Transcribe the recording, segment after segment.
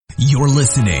You're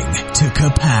listening to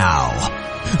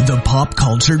Kapow, the pop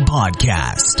culture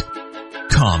podcast.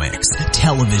 Comics,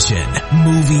 television,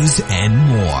 movies, and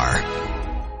more.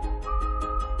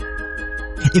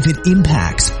 If it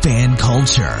impacts fan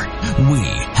culture, we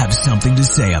have something to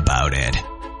say about it.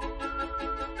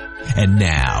 And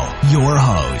now, your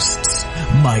hosts,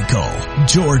 Michael,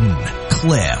 Jordan,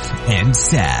 Cliff, and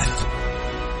Seth.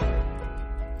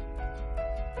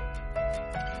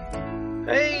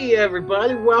 Hey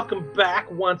everybody, welcome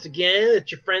back once again. It's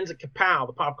your friends at Kapow,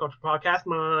 the pop culture podcast.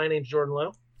 My name's Jordan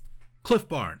Lowe. Cliff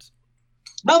Barnes.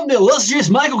 I'm the illustrious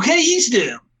Michael K.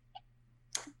 Easton.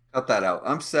 Cut that out.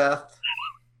 I'm Seth.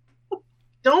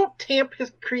 Don't tamp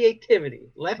his creativity.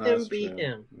 Let him be true.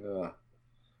 him. Yeah.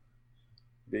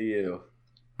 Be you.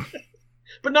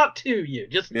 But not to you.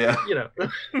 Just, Yeah. you know.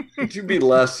 Could you be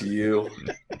less you?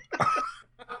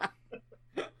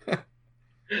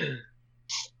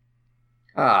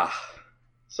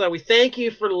 So we thank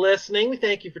you for listening. We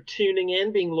thank you for tuning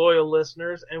in, being loyal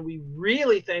listeners. And we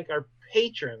really thank our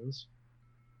patrons.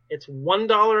 It's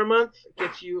 $1 a month. It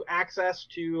gets you access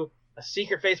to a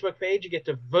secret Facebook page. You get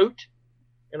to vote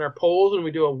in our polls when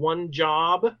we do a one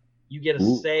job. You get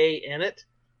a say in it.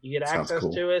 You get Sounds access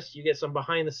cool. to us. You get some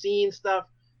behind the scenes stuff.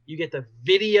 You get the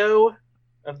video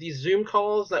of these Zoom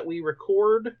calls that we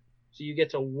record. So you get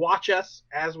to watch us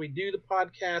as we do the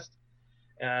podcast.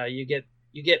 You get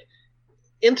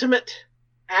intimate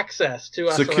access to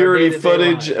us. Security on our day-to-day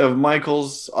footage lives. of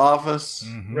Michael's office.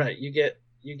 Mm-hmm. Right. You get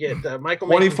Michael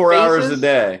 24 making hours faces. a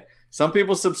day. Some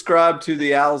people subscribe to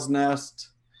the Owl's Nest,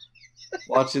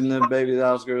 watching them baby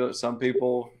owls grow up. Some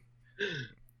people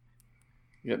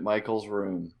get Michael's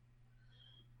room.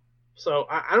 So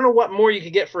I don't know what more you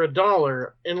could get for $1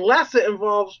 unless it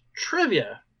involves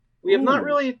trivia. We have not Ooh.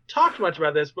 really talked much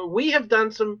about this, but we have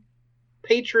done some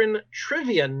patron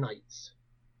trivia nights.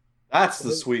 That's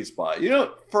the sweet spot. You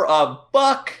know, for $1,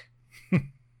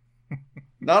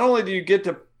 not only do you get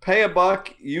to pay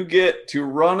 $1, you get to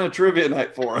run a trivia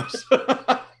night for us.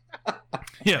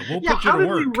 Yeah, we'll Yeah, put you how to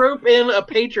did we work. rope in a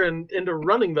patron into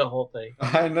running the whole thing?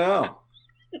 I know.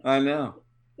 It's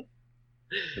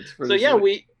So pretty yeah,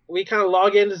 sweet. we kind of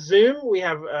log into Zoom. We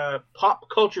have pop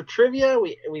culture trivia.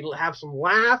 We have some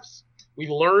laughs. We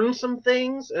learn some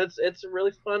things. It's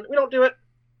really fun. We don't do it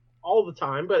all the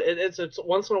time, but it's a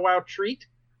once in a while treat.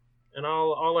 And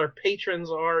all our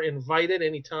patrons are invited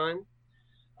anytime.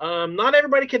 Not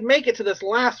everybody could make it to this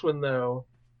last one though.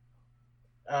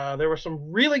 There were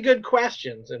some really good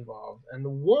questions involved, and the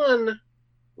one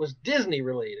was Disney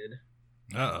related.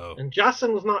 Uh-oh. And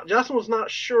Justin was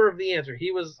not sure of the answer.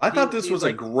 I thought this was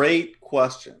a great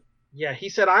question. Yeah, he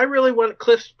said I really want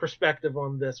Cliff's perspective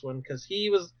on this one because he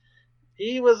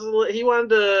wanted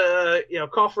to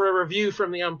call for a review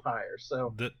from the umpire.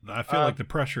 So I feel like the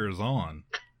pressure is on.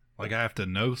 Like I have to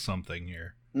know something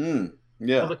here.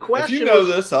 Yeah. Well, the If question you know was-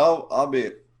 this, I'll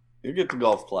be. You get the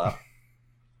golf clap.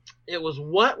 it was,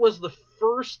 what was the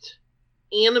first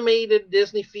animated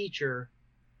Disney feature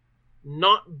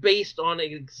not based on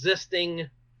an existing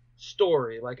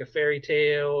story, like a fairy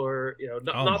tale or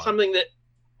not something that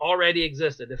already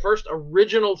existed? The first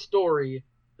original story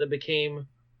that became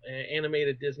an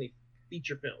animated Disney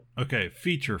feature film. Okay,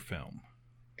 feature film.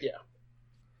 Yeah.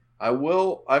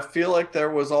 I feel like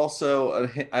there was also a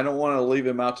hint. I don't want to leave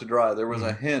him out to dry. There was a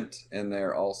Mm-hmm. hint in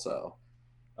there also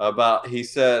about, he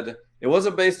said it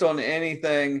wasn't based on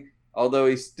anything, although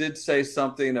he did say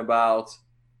something about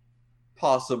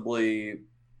possibly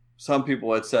some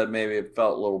people had said maybe it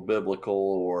felt a little biblical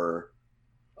or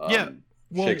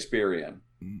Shakespearean.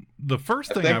 The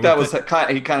first I thing think that was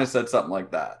he kind of said something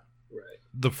like that. Right.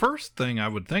 the first thing I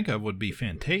would think of would be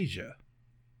Fantasia.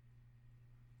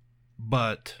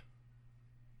 But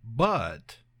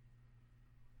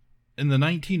in the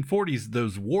 1940s,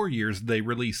 those war years, they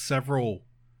released several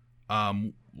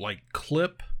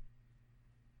clip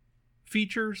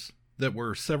features that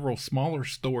were several smaller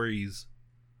stories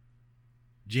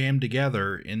jammed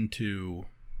together into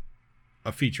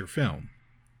a feature film.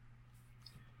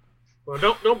 Well,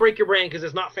 don't break your brain because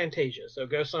it's not Fantasia. So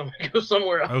go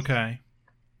somewhere else. Okay.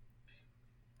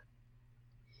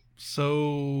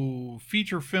 So,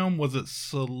 feature film, was it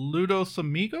Saludos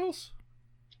Amigos?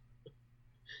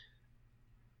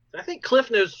 I think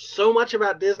Cliff knows so much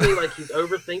about Disney, like he's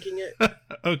overthinking it.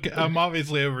 Okay, I'm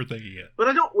obviously overthinking it. But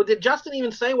I don't. Did Justin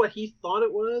even say what he thought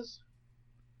it was?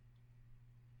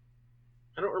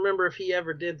 I don't remember if he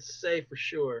ever did say for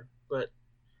sure. But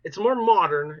it's more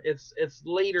modern. It's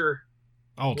later.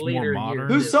 Oh, it's Later more years.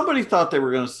 modern? Somebody thought they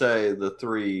were going to say the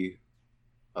three.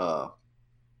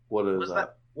 What is Was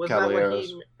that? Was that what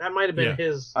Caballeros. that might have been Yeah.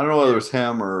 his? I don't know whether it was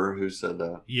him or who said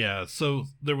that. Yeah, so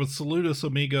there was Saludos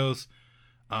Amigos,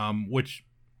 which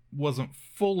wasn't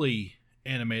fully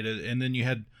animated, and then you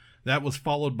had that was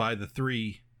followed by the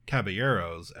Three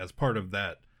Caballeros as part of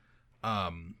that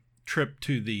trip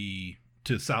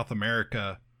to South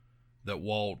America that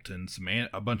Walt and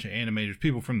a bunch of animators,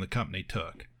 people from the company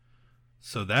took.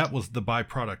 So that was the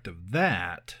byproduct of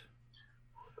that.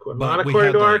 Not we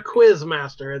according had, to our like, quiz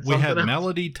master. It's We had something else.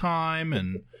 Melody Time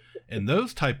and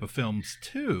those type of films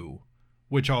too,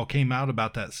 which all came out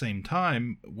about that same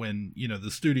time when, the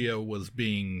studio was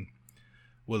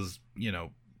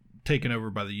taken over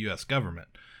by the US government.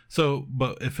 So,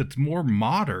 but if it's more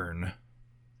modern,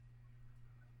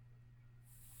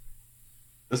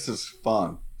 This is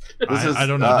fun. I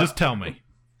don't know, just tell me.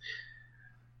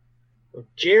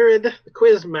 Jared, the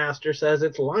quiz master, says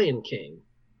it's Lion King.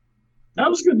 That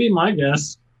was going to be my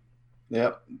guess.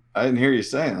 Yep. I didn't hear you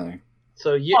say anything.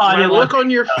 So you, Oh, I my didn't look want on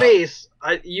your face,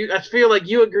 I feel like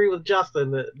you agree with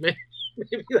Justin that maybe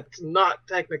that's not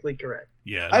technically correct.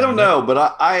 Yeah. I don't know,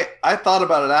 but I thought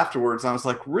about it afterwards. And I was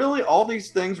like, really? All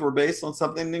these things were based on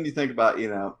something? And then you think about,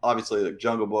 obviously the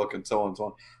Jungle Book and so on and so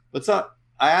on. But it's not.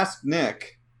 I asked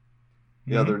Nick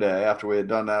the other day after we had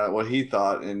done that what he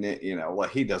thought, and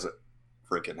he doesn't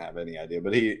freaking have any idea.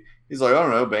 But he's like, I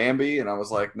don't know, Bambi, and I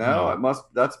was like, no,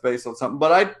 that's based on something.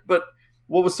 But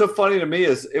what was so funny to me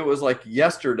is it was like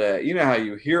yesterday. You know how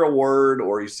you hear a word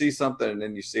or you see something and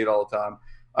then you see it all the time.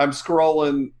 I'm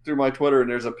scrolling through my Twitter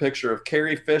and there's a picture of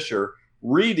Carrie Fisher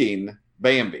reading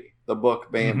Bambi, the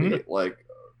book Bambi, like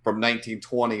from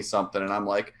 1920 something, and I'm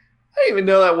like, I didn't even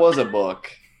know that was a book.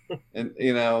 And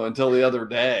until the other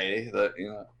day,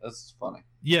 that's funny.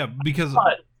 Yeah, because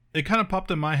it kind of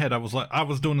popped in my head. I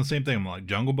was doing the same thing. I'm like,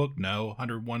 Jungle Book, no.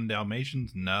 101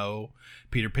 Dalmatians, no.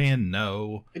 Peter Pan,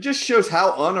 no. It just shows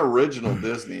how unoriginal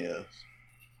Disney is.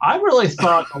 I really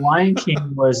thought The Lion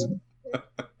King was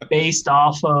based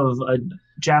off of a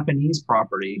Japanese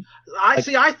property. I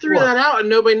threw that out and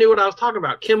nobody knew what I was talking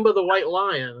about. Kimba the White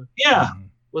Lion Yeah.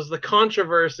 was the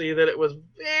controversy that it was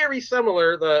very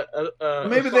similar.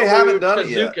 Maybe they haven't done it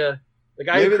yet. Kazuka, the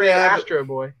guy who created Astro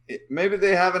Boy. Maybe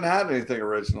they haven't had anything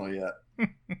original yet.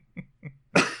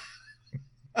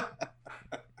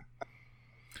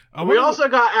 We also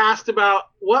got asked about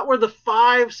what were the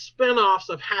 5 spin-offs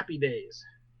of Happy Days.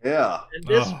 Yeah. And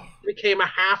this became a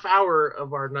half hour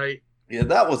of our night. Yeah,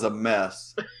 that was a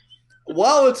mess.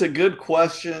 While it's a good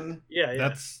question,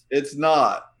 it's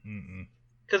not.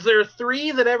 Because there are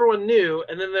 3 that everyone knew,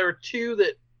 and then there were 2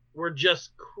 that were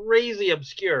just crazy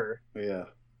obscure. Yeah.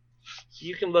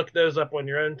 You can look those up on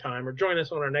your own time or join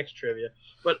us on our next trivia.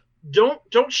 But don't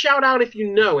shout out if you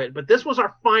know it, but this was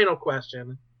our final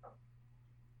question.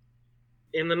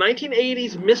 In the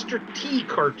 1980s Mr. T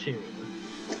cartoon.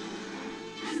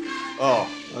 Oh,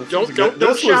 don't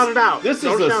shout it out. This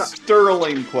is a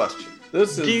sterling question.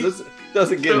 This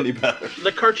doesn't get any better.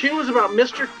 The cartoon was about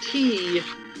Mr. T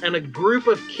and a group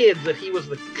of kids that he was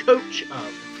the coach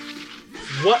of.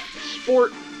 What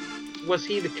sport was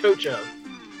he the coach of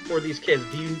for these kids?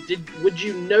 Would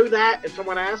you know that if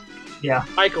someone asked? Yeah.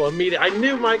 Michael immediately. I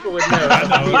knew Michael would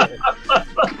know.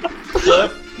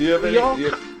 Cliff, do you have any?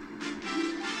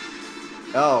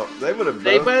 Oh, they would have.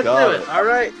 They both knew it. All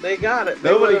right, they got it.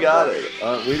 Nobody got it.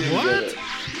 We didn't get it.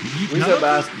 We said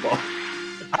basketball.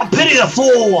 I pity the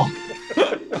fool.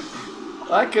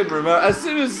 I can remember as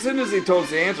soon as he told us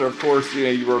the answer. Of course,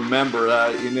 you remember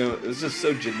that. It was just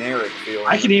so generic feeling.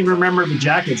 I can even remember the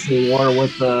jackets they wore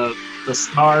with the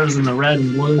stars and the red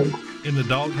and blue. And the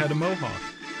dog had a mohawk.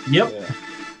 Yep.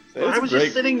 Yeah. I was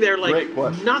just sitting there like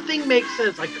nothing makes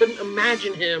sense. I couldn't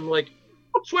imagine him like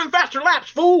swim faster laps,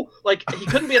 fool. Like he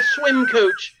couldn't be a swim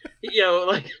coach.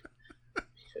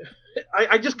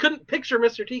 I just couldn't picture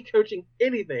Mr. T coaching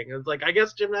anything. It's like I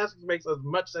guess gymnastics makes as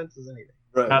much sense as anything.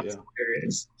 Right. That's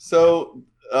hilarious. So,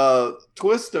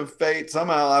 twist of fate.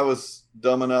 Somehow I was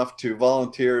dumb enough to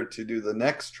volunteer to do the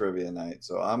next trivia night.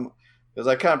 So because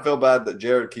I kind of feel bad that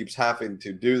Jared keeps having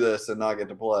to do this and not get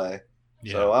to play.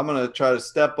 Yeah. So I'm gonna try to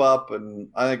step up, and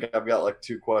I think I've got like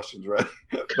 2 questions ready.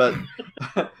 but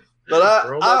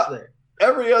I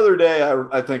every other day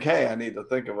I think, hey, I need to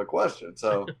think of a question.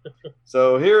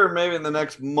 So here maybe in the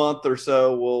next month or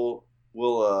so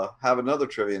we'll have another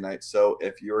trivia night. So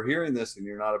if you're hearing this and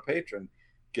you're not a patron,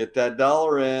 get that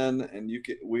 $1 in, and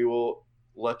we will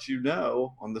let you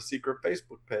know on the secret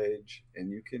Facebook page, and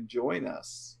you can join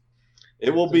us. It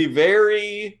will be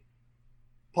very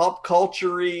pop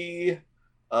culture-y,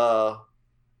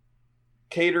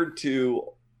 catered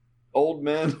to old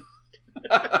men.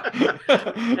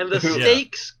 And the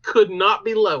stakes could not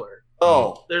be lower.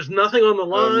 Oh, There's nothing on the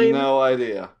I have line. no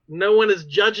idea. No one is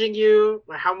judging you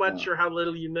by how much or how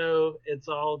little you know. It's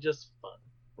all just fun.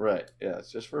 Right. Yeah,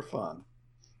 it's just for fun.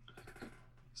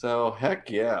 So heck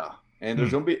yeah. And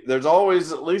there's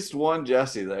always at least one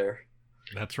Jesse there.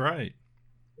 That's right.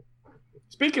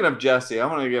 Speaking of Jesse, I'm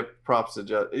gonna give props to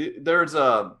Jesse. There's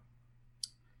some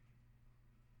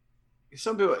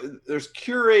people, there's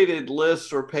curated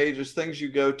lists or pages, things you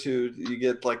go to, you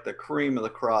get like the cream of the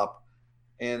crop.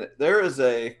 And there is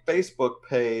a Facebook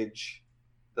page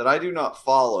that I do not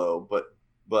follow, but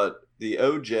the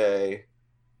OJ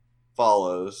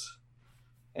follows,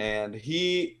 and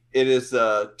it is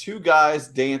two guys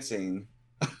dancing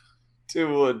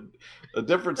to a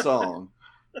different song,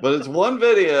 but it's one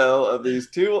video of these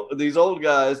old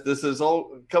guys. This is a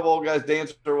couple old guys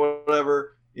dancing or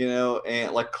whatever,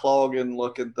 and like clogging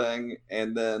looking thing.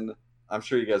 And then I'm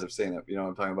sure you guys have seen it, you know what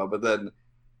I'm talking about. But then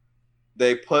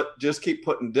they keep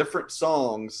putting different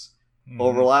songs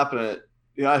overlapping it.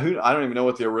 I don't even know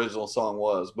what the original song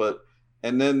was, but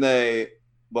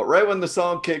right when the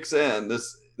song kicks in,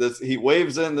 this he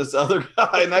waves in this other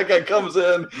guy, and that guy comes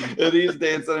in and he's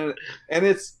dancing, and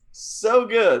it's so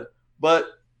good. But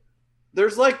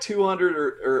there's like 200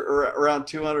 or around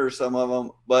 200 or some of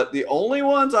them, but the only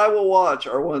ones I will watch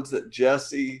are ones that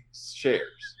Jesse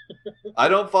shares. I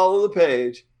don't follow the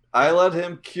page. I let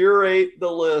him curate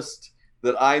the list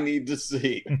that I need to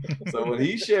see. So when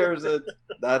he shares it,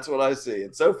 that's what I see.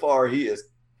 And so far, he is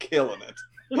killing it.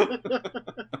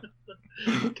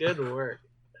 Good work.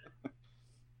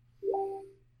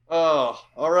 Oh,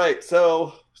 all right.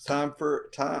 So it's time for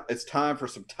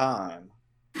some time.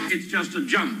 It's just a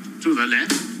jump to the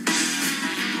left.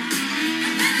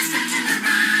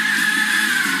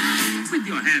 With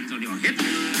your hands on your hips.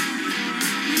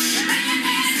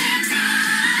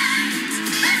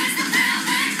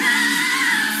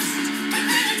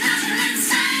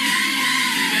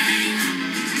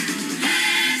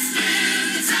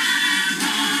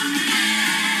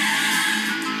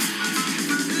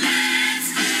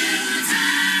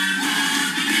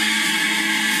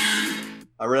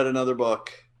 I read another book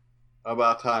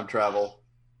about time travel.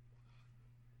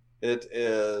 It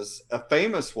is a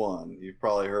famous one you've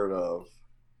probably heard of.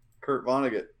 Kurt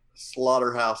Vonnegut,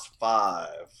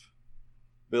 Slaughterhouse-Five.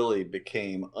 Billy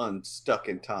became unstuck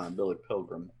in time. Billy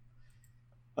Pilgrim.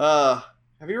 Have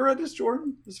you read this,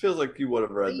 Jordan? This feels like you would have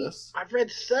read this. I've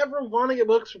read several Vonnegut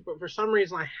books, but for some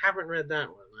reason I haven't read that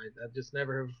one. I just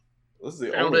never have. This is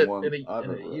the found only it one in I've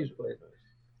a ever read. used place.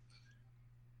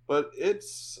 But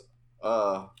it's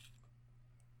I've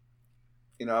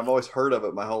always heard of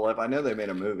it my whole life. I know they made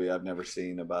a movie I've never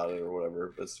seen about it or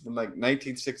whatever. But it's from like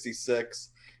 1966.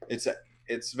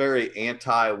 It's very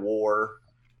anti-war.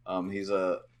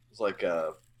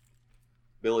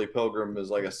 Billy Pilgrim is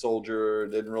like a soldier,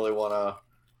 didn't really want to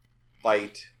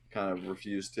fight, kind of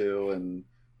refused to, and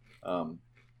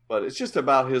but it's just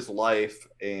about his life,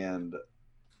 and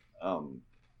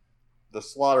the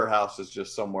slaughterhouse is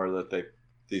just somewhere that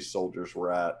these soldiers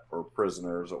were at, or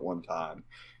prisoners at one time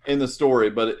in the story.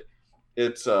 But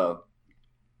it's the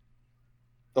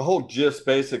whole gist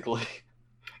basically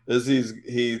is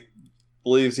he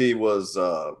believes he was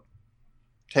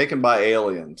taken by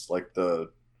aliens, like it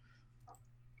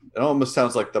almost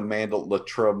sounds like the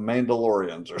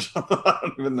Mandalorians or something. I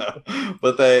don't even know,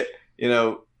 but they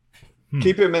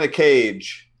keep him in a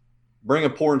cage, bring a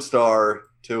porn star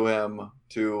to him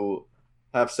to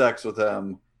have sex with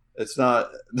him. It's not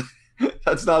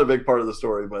that's not a big part of the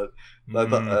story, but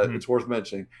it's worth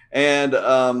mentioning. And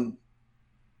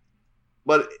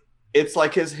but it's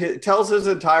like it tells his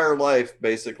entire life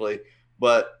basically.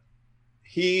 But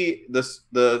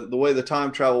the way the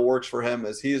time travel works for him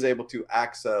is he is able to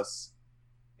access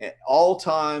all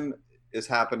time is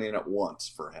happening at once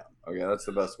for him. Okay, that's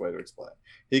the best way to explain it.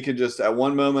 He can just at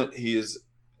one moment he's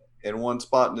in one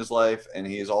spot in his life, and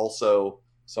he's also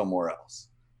somewhere else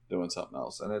doing something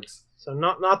else, and it's so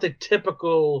not the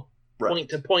typical right.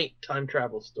 point-to-point time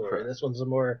travel story. Right. This one's a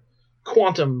more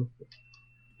quantum.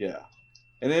 Yeah,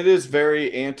 and it is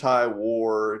very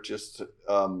anti-war, just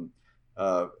and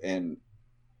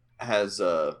has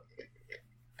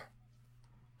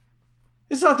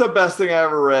it's not the best thing I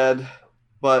ever read,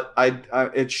 but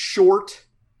it's short,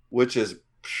 which is,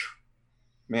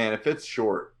 man, if it's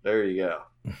short, there you go.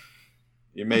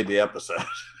 You made the episode.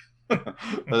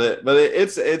 but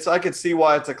it's I could see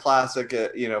why it's a classic. For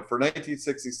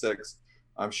 1966,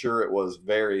 I'm sure it was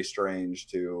very strange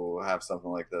to have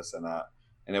something like this, and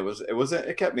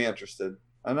it kept me interested.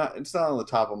 It's not on the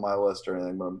top of my list or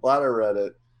anything, but I'm glad I read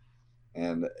it,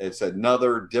 and it's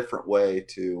another different way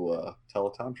to tell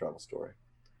a time travel story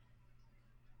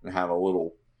and have a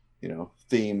little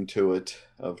theme to it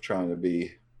of trying to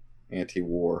be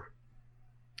anti-war.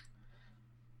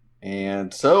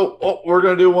 And so we're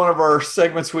going to do one of our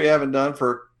segments we haven't done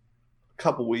for a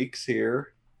couple weeks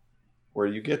here, where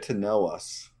you get to know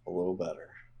us a little better.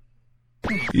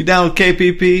 You down with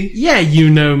KPP? Yeah, you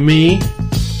know me.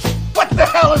 What the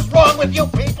hell is wrong with you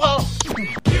people?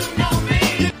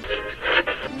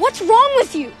 What's wrong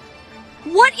with you?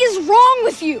 What is wrong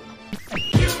with you?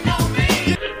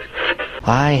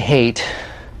 I hate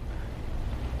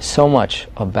so much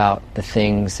about the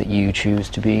things that you choose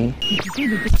to be.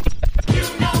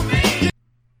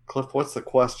 Cliff, what's the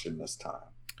question this time?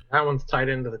 That one's tied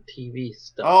into the TV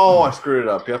stuff. Oh, I screwed it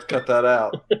up. You have to cut that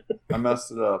out. I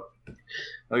messed it up.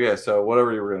 Okay, so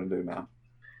whatever you were going to do now.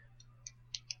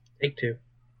 Take two.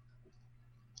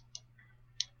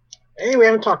 Hey, we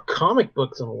haven't talked comic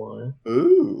books in a while.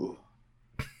 Ooh.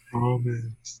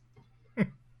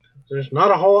 There's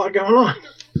not a whole lot going on.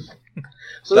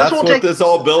 So That's what this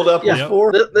all build up was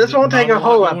for? This won't take a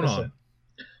whole going episode. on.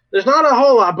 There's not a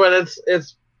whole lot, but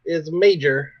it's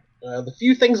major. The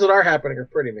few things that are happening are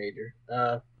pretty major.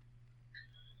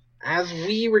 As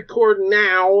we record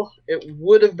now, it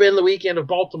would have been the weekend of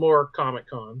Baltimore Comic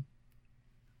Con.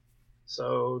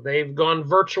 So they've gone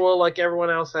virtual like everyone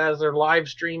else has. They're live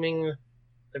streaming.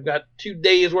 They've got 2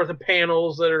 days worth of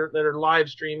panels that are live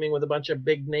streaming with a bunch of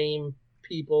big name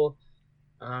people.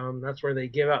 That's where they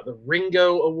give out the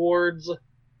Ringo Awards,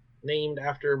 named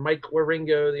after Mike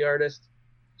Wieringo, the artist.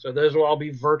 So those will all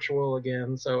be virtual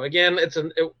again. So again, it's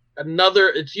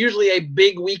it's usually a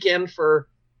big weekend for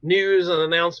news and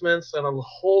announcements, and a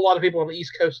whole lot of people on the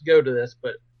East Coast go to this,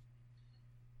 but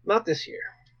not this year.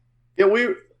 Yeah,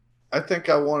 I think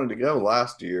I wanted to go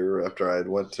last year after I had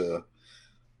went to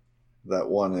that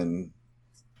one in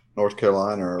North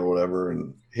Carolina or whatever,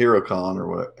 and HeroCon or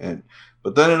what,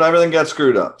 but then everything got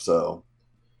screwed up. So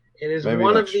it is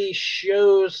one of these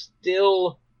shows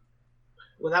still,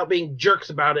 without being jerks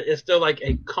about it, it's still like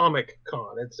a comic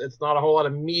con. It's not a whole lot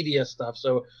of media stuff.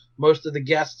 So most of the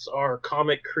guests are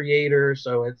comic creators.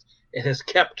 So it has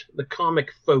kept the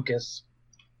comic focus.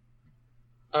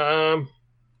 I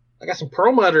got some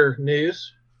Perlmutter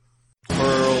news.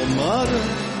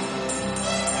 Perlmutter.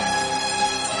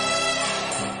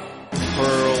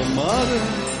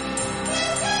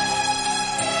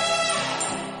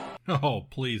 Oh,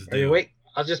 please Are you do. awake?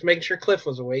 I was just making sure Cliff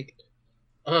was awake.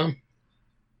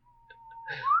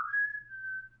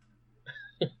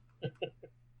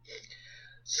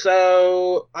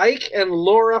 So Ike and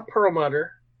Laura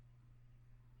Perlmutter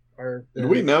are. Did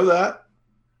we know that?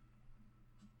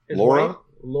 his Laura? wife?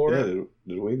 Laura. Yeah,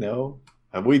 did we know?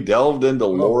 Have we delved into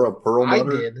Laura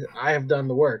Perlmutter? I did. I have done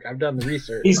the work. I've done the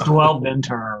research. He's 12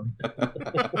 intern.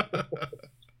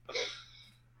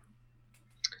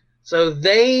 So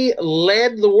they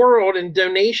led the world in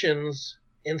donations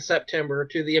in September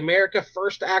to the America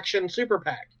First Action Super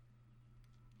PAC,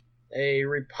 a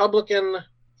Republican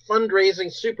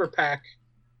fundraising super PAC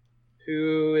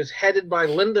who is headed by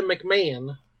Linda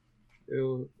McMahon,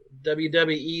 who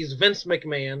WWE's Vince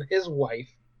McMahon, his wife,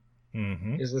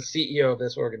 is the CEO of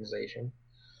this organization.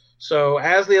 So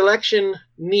as the election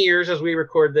nears, as we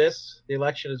record this, the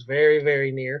election is very,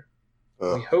 very near.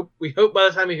 We hope by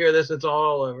the time you hear this, it's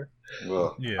all over.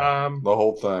 Well, Yeah. the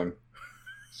whole thing.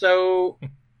 So,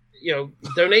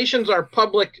 donations are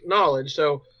public knowledge.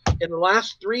 So in the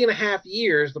last 3.5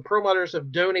 years, the Perlmutters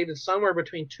have donated somewhere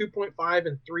between 2.5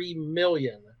 and 3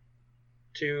 million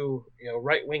to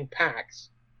right-wing PACs.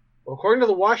 Well, according to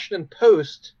the Washington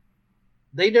Post,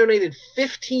 they donated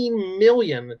 15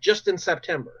 million just in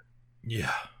September.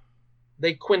 Yeah.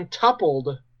 They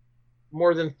quintupled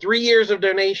more than 3 years of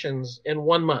donations in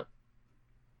 1 month.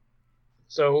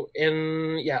 So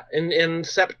in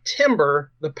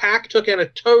September, the PAC took in a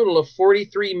total of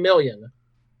 43 million,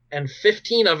 and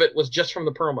 15 of it was just from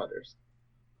the Perlmutters.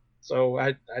 So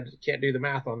I can't do the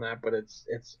math on that, but it's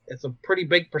a pretty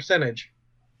big percentage.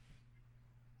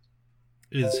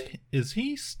 Is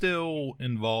he still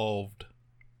involved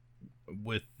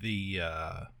with the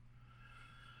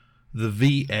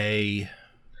VA?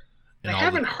 I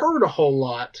haven't heard a whole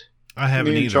lot. I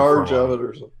haven't either. In charge of it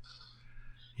or something.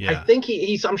 Yeah. I think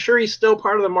he's. I'm sure he's still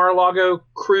part of the Mar-a-Lago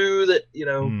crew that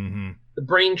the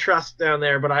brain trust down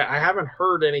there. But I haven't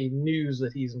heard any news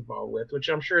that he's involved with, which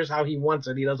I'm sure is how he wants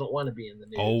it. He doesn't want to be in the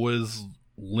news. Always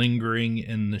lingering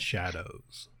in the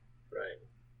shadows. Right.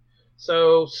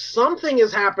 So something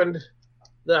has happened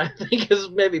that I think has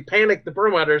maybe panicked the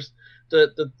Perlmutters to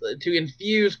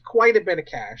infuse quite a bit of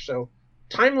cash. So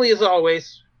timely as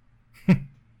always,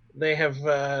 they have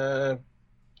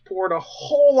poured a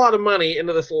whole lot of money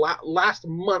into this last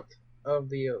month of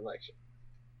the election.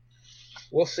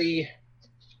 we'll see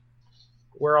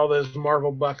where all those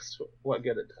Marvel bucks, what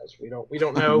good it does. We don't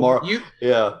know.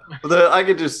 Yeah, but I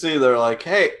could just see they're like,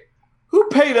 hey, who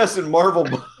paid us in Marvel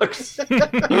bucks? Put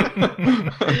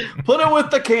it with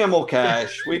the camel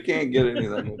cash. We can't get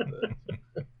anything with it.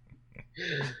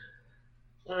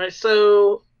 All right,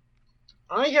 so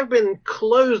I have been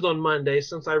closed on Monday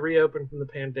since I reopened from the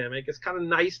pandemic. It's kind of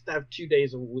nice to have 2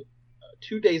 days a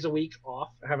week off,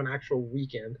 have an actual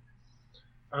weekend.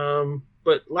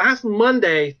 But last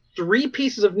Monday, 3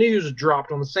 pieces of news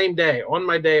dropped on the same day, on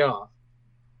my day off,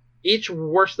 each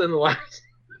worse than the last.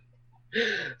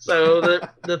 So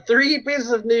the 3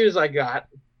 pieces of news I got,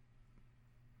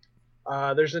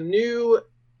 there's a new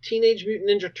Teenage Mutant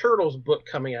Ninja Turtles book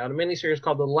coming out, a miniseries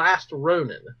called The Last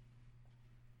Ronin.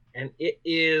 And it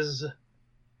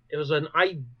was an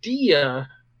idea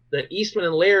that Eastman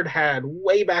and Laird had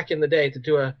way back in the day to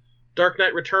do a Dark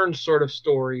Knight Returns sort of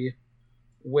story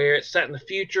where it's set in the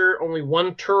future. Only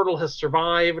one turtle has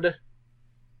survived.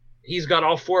 He's got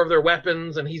all 4 of their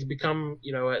weapons, and he's become,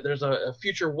 there's a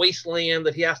future wasteland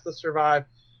that he has to survive.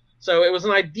 So it was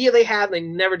an idea they had, and they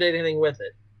never did anything with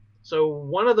it. So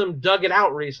one of them dug it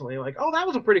out recently, like, oh, that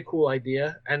was a pretty cool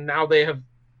idea. And now they have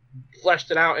fleshed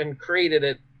it out and created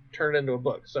it, turned it into a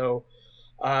book. So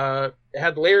it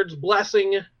had Laird's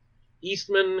blessing.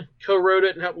 Eastman co-wrote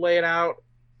it and helped lay it out.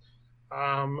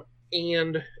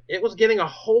 And it was getting a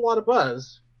whole lot of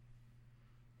buzz.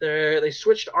 They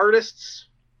switched artists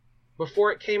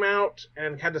before it came out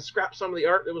and had to scrap some of the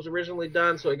art that was originally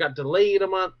done, so it got delayed a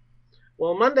month.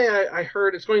 Well, Monday I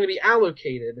heard it's going to be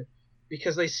allocated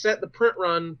because they set the print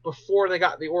run before they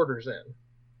got the orders in.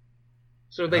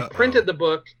 So they printed the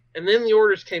book, and then the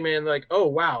orders came in like, oh,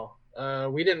 wow,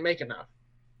 we didn't make enough.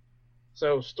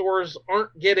 So stores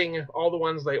aren't getting all the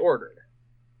ones they ordered.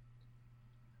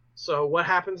 So what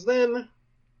happens then?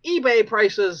 eBay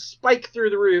prices spike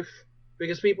through the roof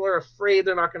because people are afraid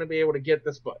they're not going to be able to get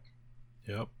this book.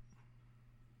 Yep.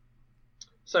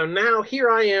 So now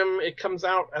here I am. It comes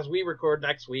out as we record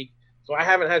next week, so I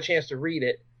haven't had a chance to read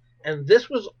it. And this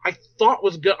was, I thought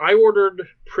was good. I ordered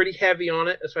pretty heavy on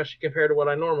it, especially compared to what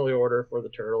I normally order for the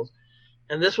Turtles.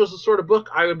 And this was the sort of book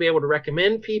I would be able to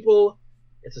recommend people.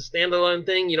 It's a standalone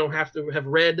thing. You don't have to have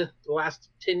read the last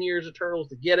 10 years of Turtles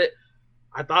to get it.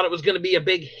 I thought it was going to be a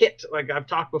big hit. Like I've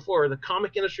talked before, the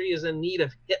comic industry is in need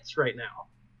of hits right now.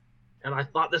 And I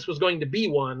thought this was going to be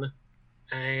one.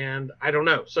 And I don't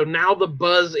know. So now the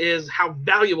buzz is, how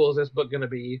valuable is this book going to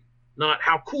be? Not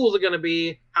how cool is it going to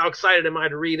be? How excited am I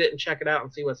to read it and check it out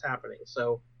and see what's happening?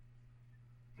 So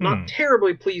not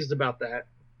terribly pleased about that.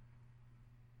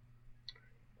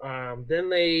 Then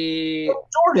they...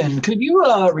 Jordan, could you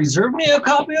reserve me a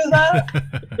copy of that?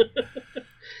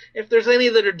 If there's any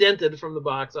that are dented from the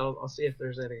box, I'll see if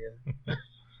there's any.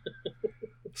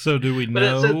 So do we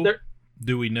know?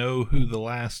 Do we know who the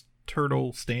last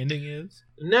turtle standing is?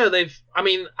 No,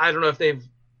 I don't know if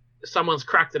someone's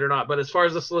cracked it or not. But as far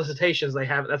as the solicitations, they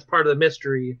have. That's part of the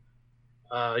mystery.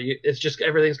 It's just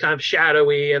everything's kind of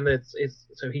shadowy, and it's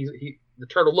so the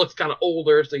turtle looks kind of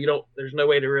older, so there's no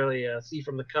way to really see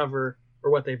from the cover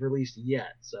or what they've released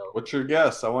yet. So what's your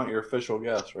guess? I want your official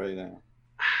guess right now.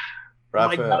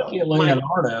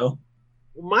 Leonardo.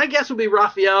 My guess would be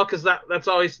Raphael, because that's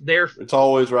always there. It's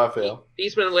always Raphael.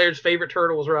 Eastman and Laird's favorite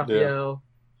turtle was Raphael. Yeah.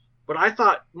 But I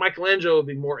thought Michelangelo would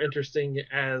be more interesting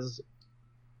as,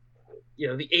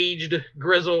 the aged,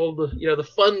 grizzled, the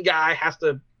fun guy has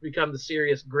to become the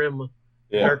serious, grim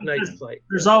Dark Knight.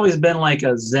 There's always been like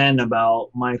a zen about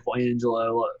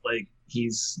Michelangelo. Like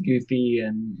he's goofy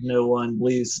and no one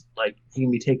believes like he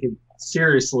can be taken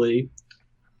seriously.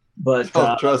 But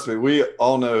trust me, we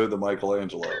all know who the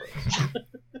Michelangelo is.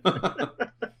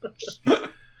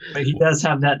 But he does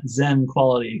have that zen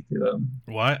quality to him.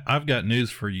 Well, I've got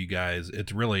news for you guys.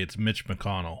 It's Mitch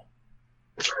McConnell.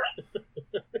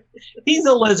 He's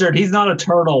a lizard. He's not a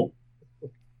turtle.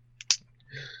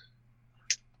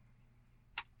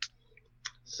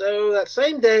 So that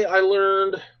same day, I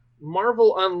learned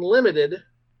Marvel Unlimited,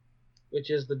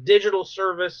 which is the digital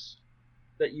service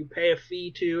that you pay a fee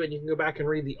to, and you can go back and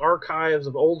read the archives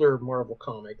of older Marvel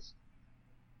comics.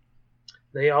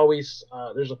 They always,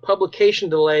 there's a publication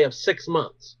delay of 6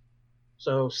 months.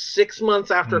 So 6 months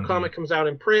after a comic comes out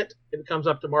in print, it comes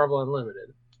up to Marvel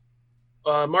Unlimited.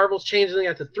 Marvel's changing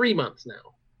that to 3 months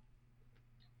now.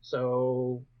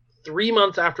 So 3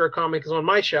 months after a comic is on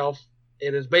my shelf,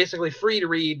 it is basically free to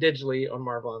read digitally on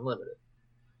Marvel Unlimited.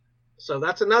 So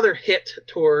that's another hit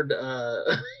toward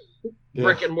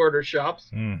brick and mortar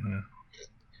shops. Mm-hmm.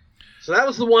 So that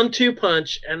was the 1-2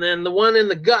 punch, and then the one in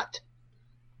the gut.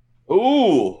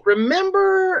 Ooh!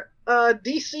 Remember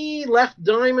DC left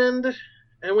Diamond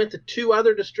and went to 2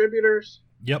 other distributors.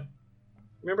 Yep.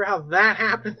 Remember how that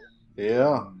happened?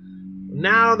 Yeah.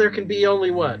 Now there can be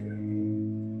only what?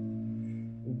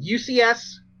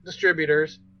 UCS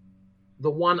distributors.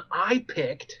 The one I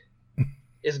picked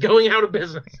is going out of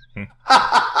business.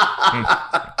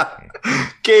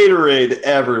 Gatorade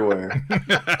everywhere.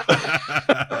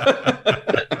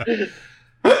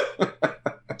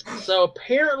 So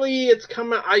apparently it's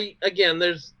coming.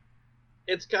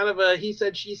 It's kind of a he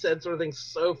said, she said sort of thing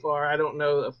so far. I don't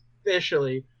know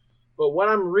officially, but what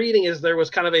I'm reading is there was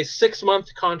kind of a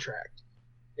 6-month contract.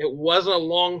 It wasn't a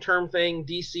long-term thing.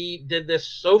 DC did this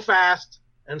so fast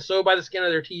and so by the skin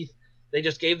of their teeth. They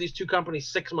just gave these 2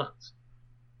 companies 6 months.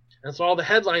 And so all the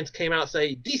headlines came out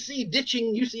say, DC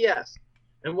ditching UCS.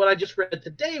 And what I just read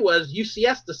today was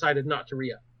UCS decided not to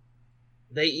re-up.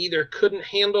 They either couldn't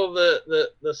handle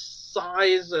the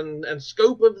size and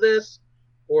scope of this,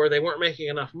 or they weren't making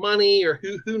enough money, or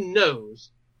who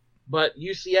knows. But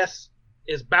UCS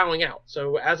is bowing out.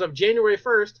 So as of January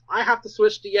 1st, I have to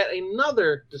switch to yet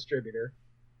another distributor,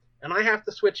 and I have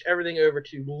to switch everything over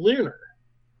to Lunar.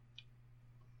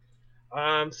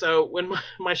 So when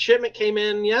my shipment came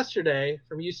in yesterday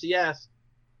from UCS,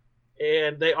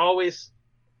 and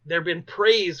they've been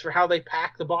praised for how they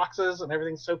pack the boxes and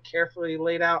everything's so carefully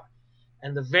laid out,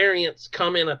 and the variants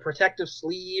come in a protective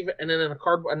sleeve and then in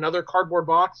another cardboard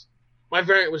box. My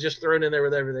variant was just thrown in there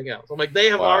with everything else. I'm like, they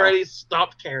have already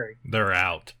stopped carrying. They're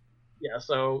out. Yeah,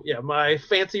 so yeah, my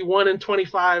fancy 1 in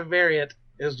 25 variant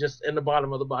is just in the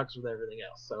bottom of the box with everything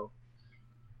else. So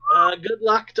good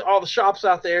luck to all the shops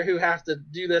out there who have to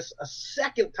do this a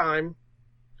second time.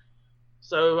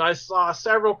 So I saw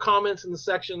several comments in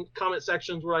the comment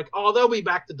sections were like, oh, they'll be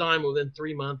back to Diamond within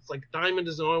 3 months. Like, Diamond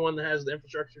is the only one that has the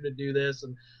infrastructure to do this,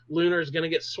 and Lunar is going to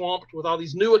get swamped with all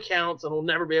these new accounts, and we'll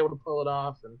never be able to pull it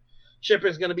off, and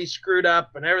shipping's going to be screwed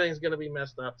up, and everything's going to be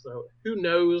messed up. So who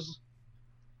knows?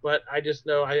 But I just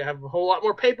know I have a whole lot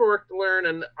more paperwork to learn,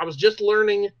 and I was just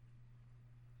learning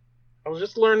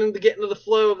to get into the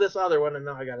flow of this other one, and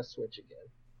now I got to switch again.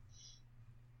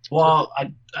 Well,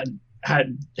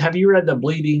 have you read the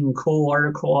Bleeding Cool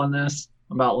article on this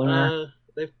about Lunar?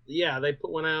 They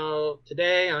put one out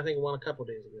today, and I think one a couple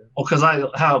days ago. Well, because I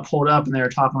have it pulled up, and they were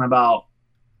talking about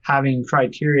having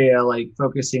criteria like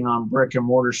focusing on brick and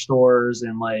mortar stores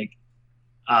and like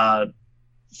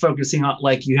focusing on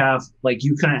like you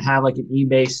couldn't have like an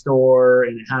eBay store,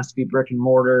 and it has to be brick and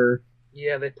mortar.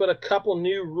 Yeah, they put a couple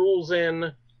new rules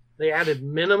in. They added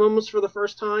minimums for the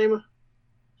first time.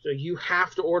 So you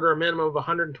have to order a minimum of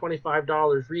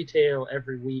 $125 retail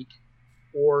every week,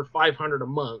 or $500 a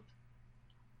month.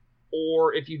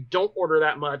 Or if you don't order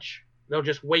that much, they'll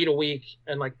just wait a week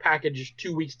and like package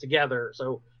 2 weeks together.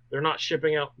 So they're not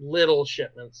shipping out little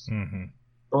shipments. Mm-hmm.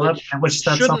 Well, which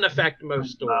shouldn't affect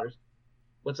most stores.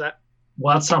 What's that?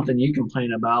 Well, that's something you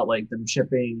complain about, like them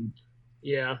shipping.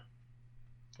 Yeah.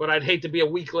 But I'd hate to be a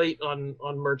week late on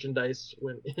merchandise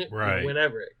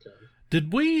whenever it comes.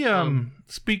 Did we,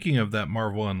 speaking of that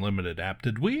Marvel Unlimited app,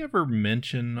 did we ever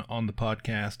mention on the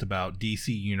podcast about DC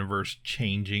Universe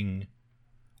changing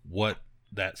what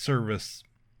that service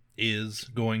is,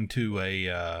 going to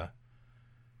a,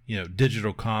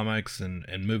 digital comics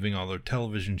and moving all their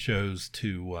television shows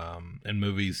to, and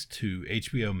movies to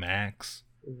HBO Max?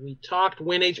 We talked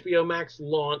when HBO Max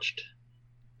launched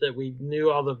that we knew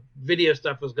all the video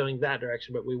stuff was going that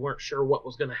direction, but we weren't sure what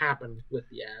was going to happen with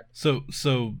the app.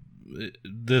 So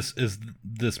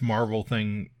this Marvel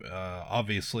thing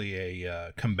obviously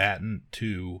a combatant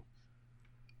to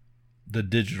the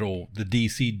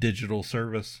DC digital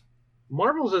service?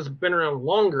 Marvel's has been around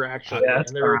longer, actually.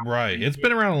 Right. It's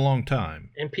been around a long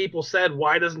time. And people said,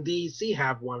 why doesn't DC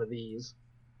have one of these?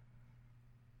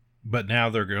 But now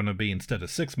they're going to be, instead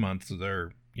of 6 months,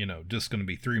 they're, just going to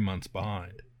be 3 months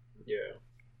behind. Yeah.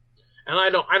 And I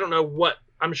don't know what,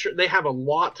 I'm sure they have a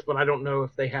lot, but I don't know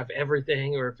if they have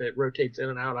everything or if it rotates in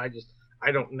and out.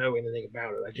 I don't know anything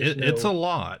about it. It's a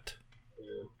lot.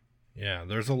 Yeah,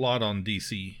 there's a lot on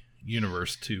DC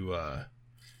Universe to,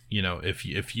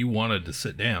 if you wanted to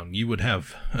sit down, you would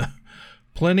have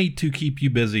plenty to keep you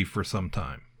busy for some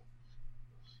time.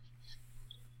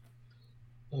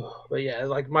 But yeah,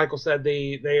 like Michael said,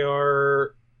 they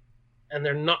are, and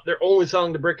they're only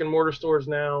selling to brick and mortar stores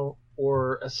now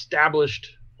or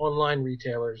established online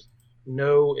retailers.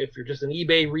 No, if you're just an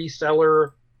eBay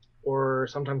reseller or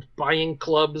sometimes buying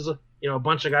clubs, a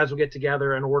bunch of guys will get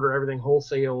together and order everything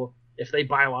wholesale if they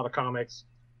buy a lot of comics.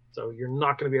 So you're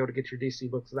not going to be able to get your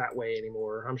DC books that way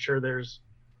anymore. I'm sure there's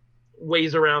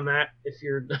ways around that if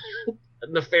you're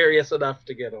nefarious enough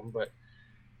to get them. But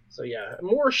so yeah,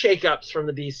 more shakeups from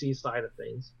the DC side of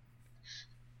things.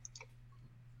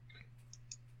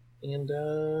 And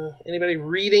anybody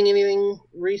reading anything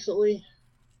recently?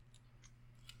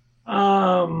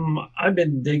 I've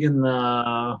been digging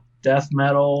the death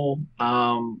metal.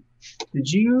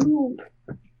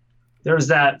 There was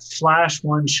that Flash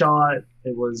one shot.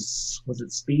 It was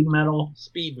it Speed Metal?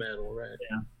 Speed Metal, right?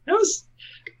 Yeah. It was.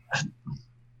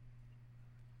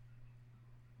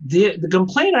 The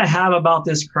complaint I have about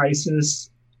this Crisis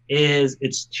is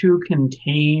it's too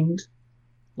contained.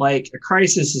 Like, a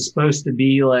Crisis is supposed to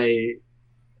be like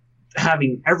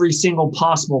having every single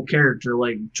possible character.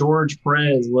 Like, George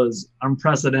Perez was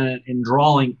unprecedented in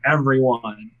drawing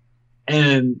everyone,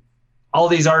 and all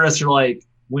these artists are like,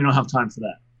 we don't have time for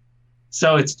that.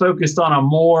 So it's focused on a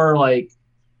more like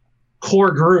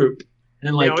core group,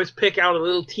 and like they always pick out a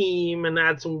little team and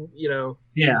add some,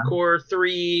 core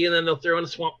 3, and then they'll throw in a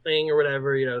Swamp Thing or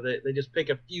whatever. They just pick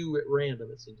a few at random.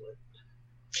 It seems like.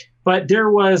 But there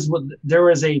was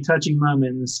a touching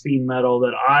moment in Speed Metal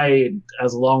that I,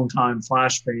 as a longtime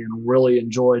Flash fan, really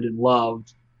enjoyed and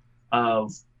loved,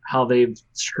 of how they've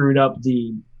screwed up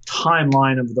the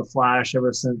timeline of the Flash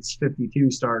ever since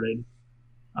 52 started.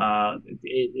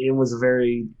 It was a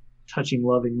very touching,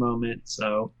 loving moment.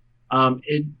 So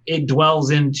it dwells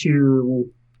into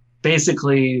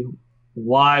basically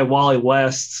why Wally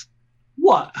West.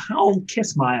 What? Oh,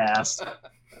 kiss my ass.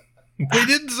 We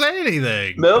didn't say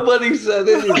anything. Nobody said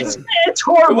anything. It's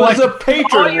horrible. It was a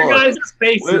patron all your look. guys'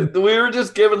 faces. We were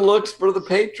just giving looks for the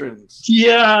patrons.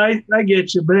 Yeah, I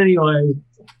get you. But anyway.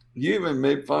 You even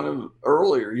made fun of it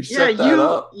earlier. You Yeah, set that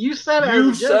up. You set it.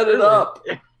 You set it up.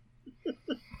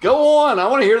 Go on. I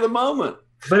want to hear the moment.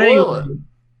 But Spoil anyway,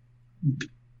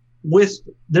 with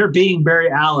there being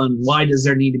Barry Allen, why does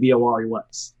there need to be a Wally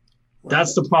West?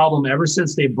 That's the problem. Ever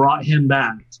since they brought him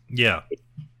back, Yeah. it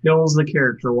kills the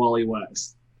character Wally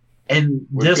West. And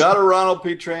We've got a Ronald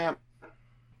P. Tramp.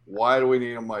 Why do we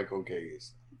need a Michael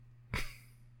Case?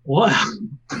 Well,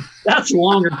 that's a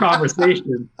longer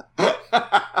conversation.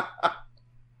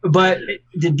 But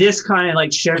this kind of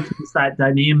like showcases that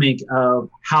dynamic of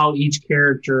how each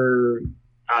character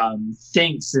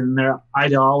thinks and their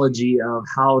ideology of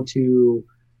how to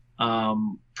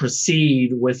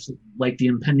proceed with like the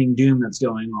impending doom that's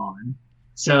going on.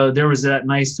 So there was that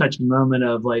nice touching moment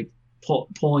of like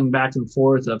pulling back and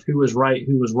forth of who was right,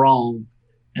 who was wrong.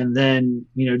 And then,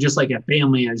 just like a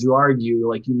family, as you argue,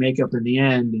 like you make up in the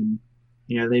end, and,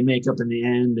 they make up in the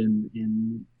end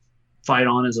and fight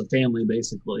on as a family,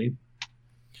 basically.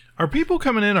 Are people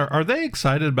coming in, are they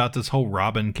excited about this whole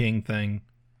Robin King thing?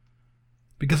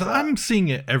 Because I'm seeing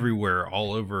it everywhere,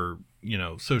 all over,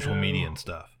 social media and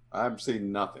stuff. I've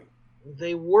seen nothing.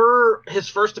 They were his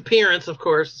first appearance, of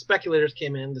course. Speculators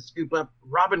came in to scoop up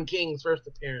Robin King's first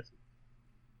appearance.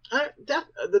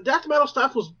 The death metal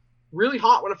stuff was really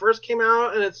hot when it first came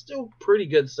out, and it's still pretty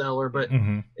good seller, but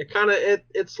it kind of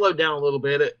it slowed down a little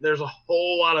bit. There's a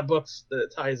whole lot of books that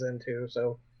it ties into,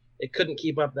 so it couldn't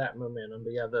keep up that momentum.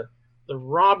 But yeah, the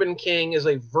Robin King is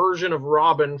a version of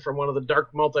Robin from one of the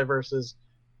dark multiverses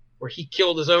where he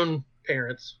killed his own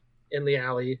parents in the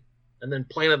alley and then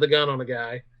planted the gun on a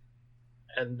guy,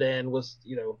 and then was,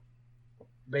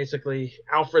 basically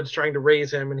Alfred's trying to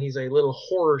raise him, and he's a little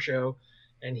horror show.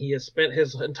 And he has spent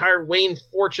his entire Wayne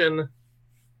fortune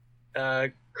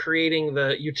creating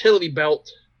the utility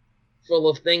belt full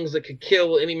of things that could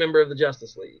kill any member of the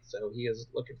Justice League. So he is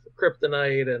looking for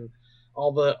kryptonite and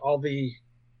all the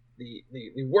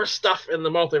worst stuff in the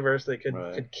multiverse that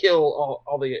could kill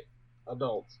all the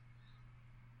adults.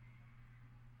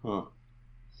 Huh.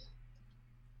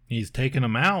 He's taking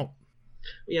them out.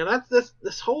 Yeah, that's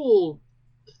this whole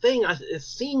thing. It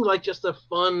seemed like just a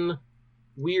fun,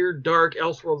 weird, dark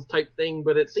Elseworlds type thing,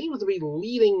 but it seems to be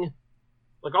leading,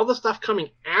 like all the stuff coming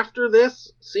after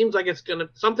this seems like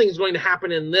something's going to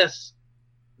happen in this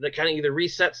that kind of either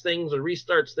resets things or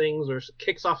restarts things or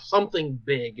kicks off something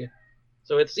big.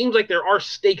 So it seems like there are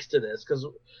stakes to this, because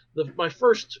my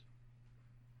first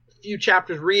few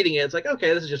chapters reading it, it's like,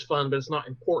 okay, this is just fun, but it's not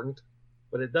important.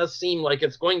 But it does seem like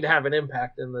it's going to have an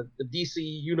impact in the DC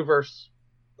universe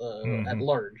at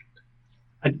large.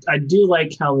 I do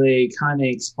like how they kind of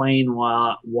explain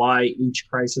why each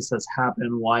crisis has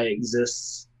happened, why it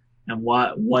exists, and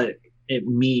what it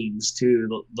means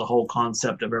to the whole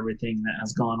concept of everything that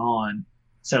has gone on.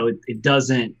 So it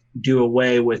doesn't do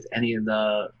away with any of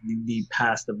the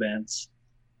past events,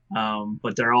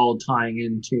 but they're all tying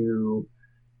into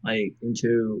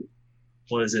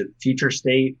what is it, future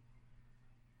state?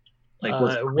 Like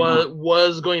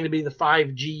was going to be the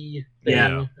 5G thing,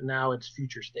 and now it's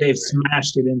future state. They've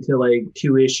smashed it into like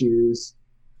 2 issues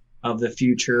of the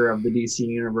future of the DC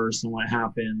universe and what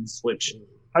happens, which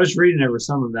I was reading over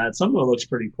some of that. Some of it looks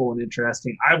pretty cool and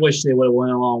interesting. I wish they would have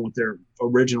went along with their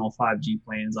original 5G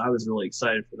plans. I was really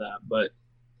excited for that, but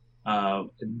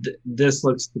this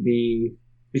looks to be,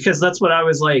 because that's what I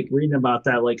was like reading about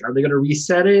that. Like, are they going to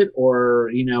reset it, or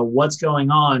what's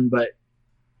going on? But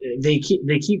they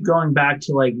keep going back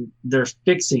to like they're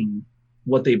fixing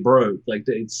what they broke. Like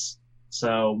it's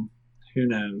so who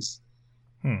knows.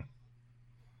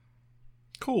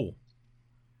 Cool.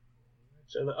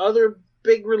 So the other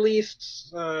big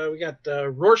release, we got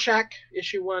Rorschach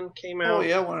issue 1 came out. Oh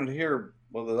yeah, I wanted to hear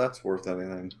whether that's worth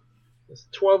anything. It's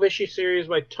a 12-issue series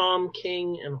by Tom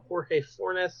King and Jorge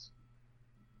Fornes.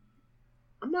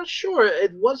 I'm not sure.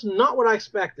 It was not what I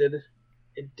expected.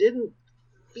 It didn't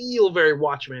feel very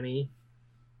Watchmen-y,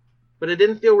 but it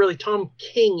didn't feel really Tom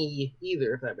King-y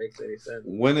either, if that makes any sense.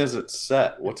 When is it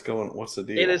set? What's the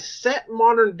deal? It is set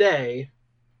modern day,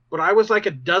 but I was like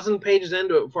a dozen pages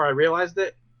into it before I realized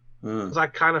it. Because I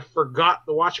kind of forgot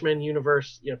the Watchmen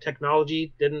universe,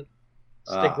 technology didn't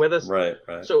stick with us. Right.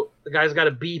 So the guy's got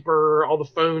a beeper, all the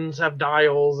phones have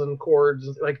dials and cords.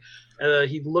 Like,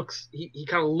 he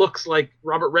kind of looks like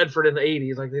Robert Redford in the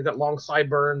 80s. Like, they've got long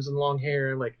sideburns and long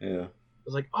hair. And like, yeah. I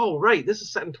was like, oh, right, this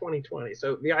is set in 2020.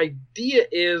 So the idea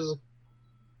is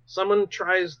someone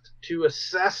tries to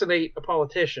assassinate a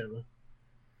politician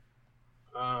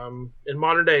in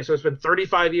modern day. So it's been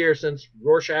 35 years since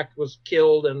Rorschach was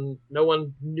killed, and no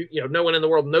one knew, no one in the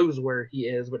world knows where he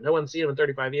is, but no one's seen him in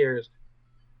 35 years.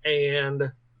 And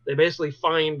they basically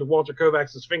find Walter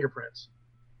Kovacs' fingerprints.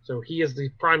 So he is the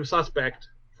prime suspect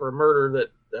for a murder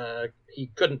that he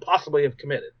couldn't possibly have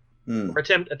committed. Or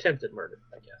attempted murder,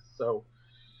 I guess. So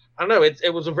I don't know.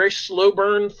 It was a very slow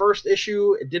burn first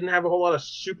issue. It didn't have a whole lot of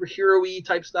superhero-y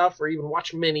type stuff or even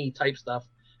Watchmen-y type stuff.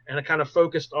 And it kind of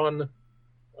focused on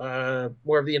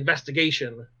more of the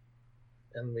investigation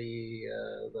and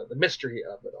the mystery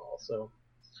of it all. So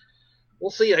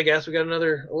we'll see, I guess. We got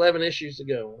another 11 issues to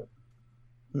go.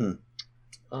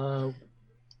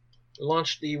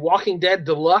 Launched the Walking Dead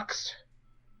Deluxe.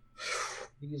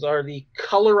 These are the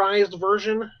colorized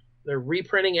version. They're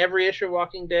reprinting every issue of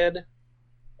Walking Dead.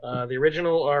 The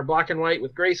original are black and white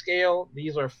with grayscale.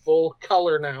 These are full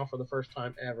color now for the first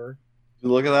time ever. Did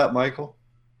you look at that, Michael?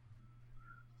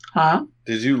 Huh?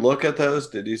 Did you look at those?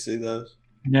 Did you see those?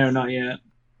 No, not yet.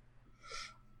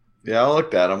 Yeah, I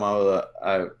looked at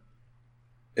them.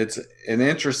 It's an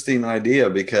interesting idea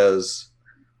because,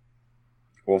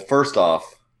 well, first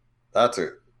off, that's a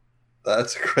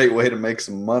great way to make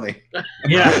some money.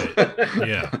 Yeah.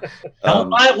 Yeah. Don't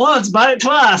buy it once, buy it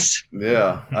twice.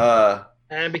 Yeah.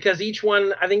 And because each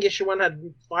one, I think issue 1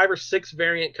 had 5 or 6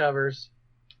 variant covers.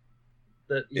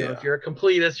 That if you're a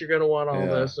completist, you're going to want all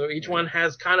those. So each one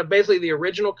has kind of basically the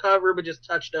original cover, but just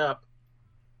touched up.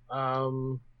 They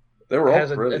were all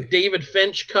pretty. A David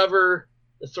Finch cover.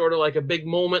 It's sort of like a big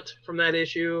moment from that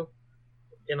issue,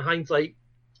 in hindsight.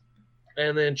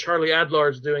 And then Charlie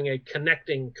Adlar's doing a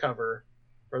connecting cover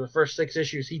for the first 6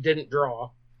 issues. He didn't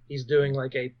draw. He's doing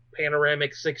like a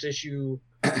panoramic 6-issue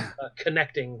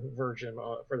connecting version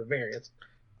for the variants.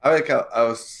 I think I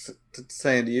was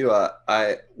saying to you,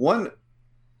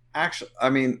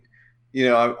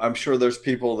 I'm sure there's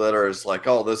people that are just like,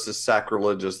 oh, this is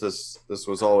sacrilegious. This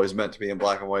was always meant to be in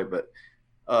black and white, but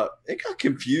it got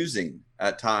confusing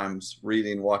at times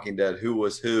reading Walking Dead, who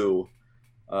was who,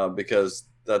 because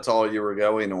that's all you were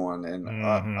going on. And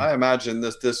I imagine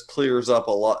this clears up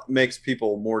a lot, makes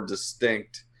people more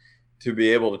distinct to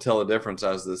be able to tell the difference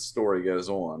as this story goes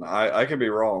on. I could be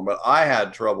wrong, but I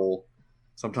had trouble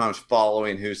sometimes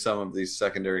following who some of these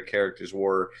secondary characters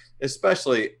were,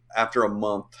 especially after a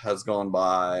month has gone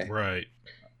by. Right.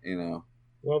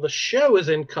 Well, the show is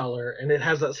in color, and it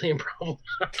has that same problem.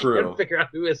 True. I can't figure out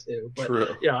who is who. But, True.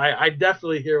 Yeah, I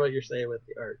definitely hear what you're saying with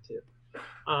the art, too.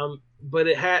 But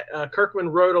it had Kirkman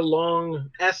wrote a long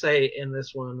essay in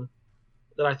this one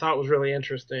that I thought was really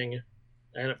interesting.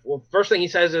 And first thing he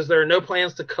says is there are no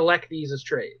plans to collect these as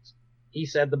trades. He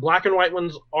said the black and white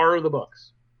ones are the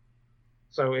books.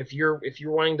 So if you're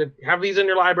wanting to have these in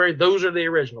your library, those are the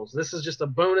originals. This is just a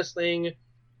bonus thing.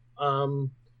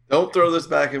 Don't throw this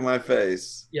back in my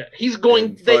face. Yeah, he's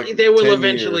going. They will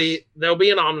eventually. There'll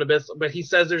be an omnibus, but he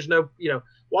says there's no.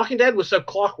 Walking Dead was so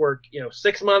clockwork.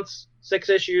 6 months, 6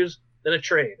 issues, then a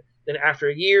trade. Then after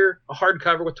a year, a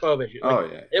hardcover with 12 issues.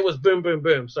 It was boom, boom,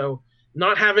 boom. So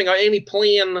not having any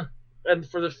plan and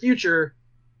for the future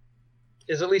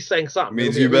is at least saying something.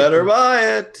 Means you better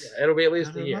buy it. Yeah, it'll be at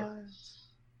least a year.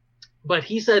 But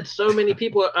he said so many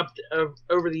people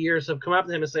over the years have come up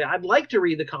to him and say, I'd like to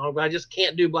read the comic, but I just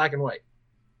can't do black and white.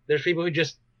 There's people who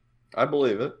just I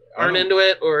believe it. aren't into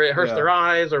it, or it hurts their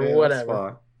eyes, or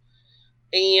whatever.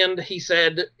 And he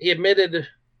said, he admitted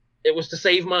it was to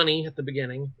save money at the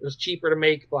beginning. It was cheaper to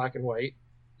make black and white.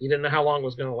 He didn't know how long it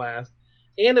was going to last.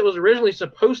 And it was originally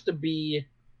supposed to be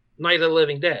Night of the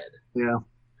Living Dead. Yeah.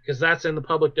 Because that's in the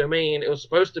public domain. It was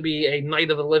supposed to be a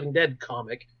Night of the Living Dead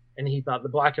comic. And he thought the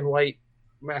black and white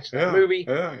matched that movie.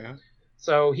 Yeah.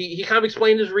 So he kind of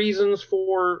explained his reasons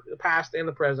for the past and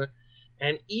the present.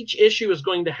 And each issue is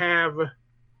going to have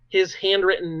his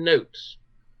handwritten notes.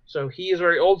 So he is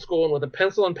very old school, and with a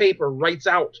pencil and paper writes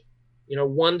out,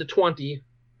 1 to 20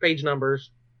 page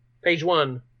numbers. Page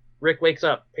 1, Rick wakes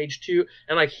up. Page 2,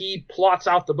 and like he plots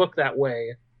out the book that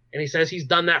way. And he says he's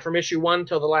done that from issue 1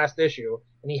 till the last issue.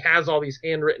 And he has all these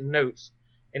handwritten notes.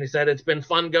 And he said it's been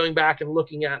fun going back and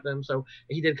looking at them. So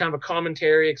he did kind of a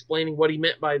commentary explaining what he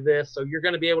meant by this. So you're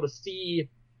going to be able to see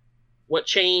what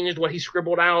changed, what he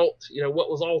scribbled out, what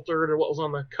was altered or what was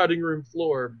on the cutting room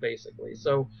floor, basically.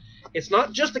 So it's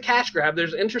not just a cash grab.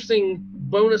 There's interesting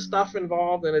bonus stuff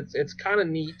involved, and it's kind of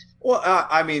neat. Well,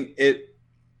 I mean,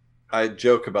 I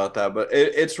joke about that, but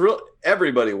it's real.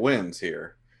 Everybody wins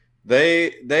here.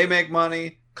 They make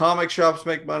money. Comic shops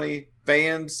make money.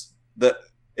 Fans, that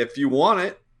if you want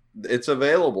it, it's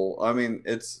available. I mean,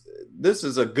 this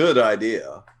is a good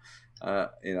idea. I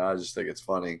just think it's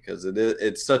funny because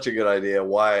it's such a good idea.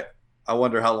 Why? I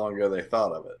wonder how long ago they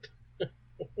thought of it.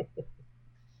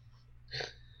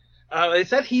 They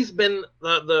said he's been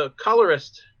the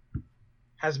colorist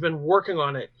has been working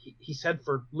on it. He said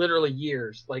for literally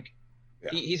years. Like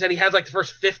he said he has like the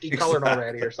first 50 colored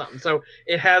already or something. So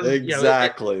it has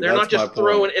exactly. They're not just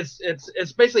throwing.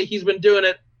 It's basically he's been doing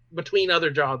it between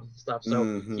other jobs and stuff.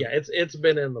 So it's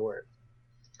been in the works.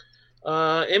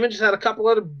 Image had a couple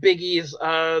other biggies.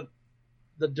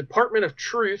 The Department of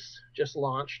Truth just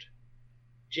launched.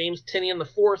 James Tynion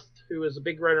IV, who is a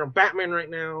big writer on Batman right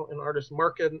now, and artist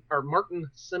Martin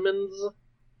Simmons.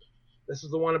 This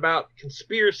is the one about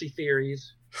conspiracy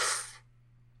theories.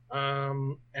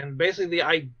 And basically the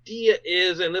idea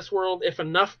is, in this world, if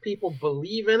enough people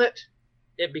believe in it,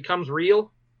 it becomes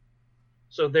real.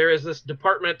 So there is this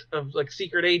department of like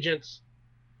secret agents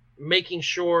making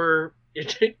sure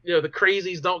the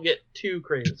crazies don't get too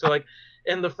crazy. So like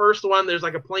in the first one, there's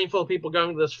like a plane full of people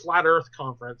going to this flat Earth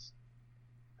conference.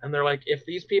 And they're like, if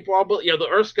these people all believe, the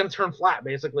Earth's going to turn flat,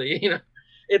 basically.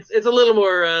 It's a little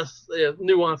more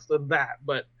nuanced than that,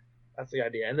 but that's the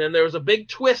idea. And then there was a big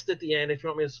twist at the end, if you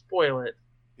want me to spoil it.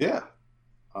 Yeah,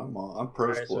 I'm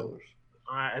pro spoilers.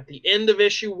 So, at the end of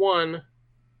issue 1,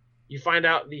 you find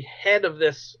out the head of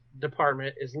this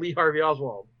department is Lee Harvey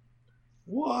Oswald.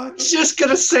 What? I was just going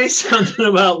to say something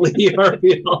about Lee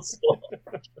Harvey Oswald.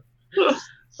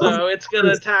 So it's going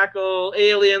to tackle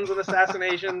aliens and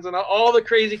assassinations and all the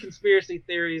crazy conspiracy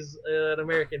theories in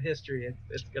American history.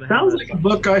 It's going to sounds like a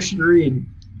book I should read.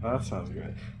 That sounds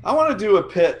great. I want to do a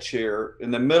pitch here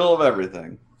in the middle of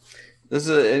everything. This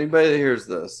is anybody that hears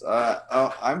this.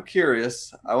 I'm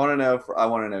curious. I want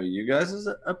to know you guys'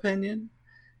 opinion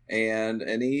and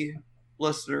any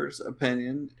listeners'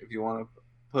 opinion. If you want to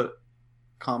put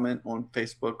comment on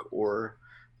Facebook or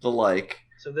the like.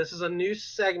 So this is a new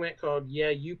segment called "Yeah,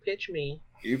 You Pitch Me."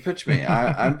 You pitch me.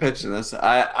 I'm pitching this.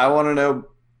 I want to know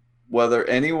whether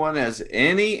anyone has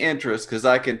any interest, because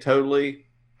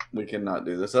we cannot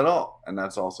do this at all, and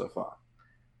that's also fine.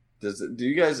 Do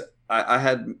you guys? I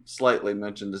had slightly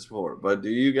mentioned this before, but do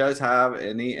you guys have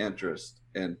any interest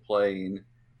in playing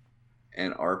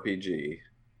an RPG?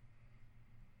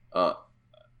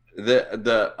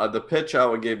 The pitch I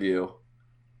would give you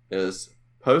is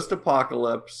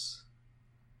post-apocalypse.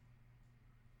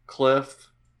 Cliff,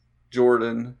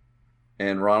 Jordan,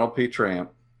 and Ronald P.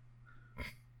 Tramp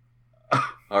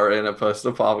are in a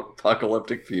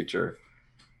post-apocalyptic future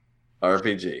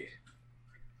RPG.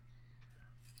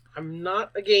 I'm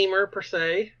not a gamer per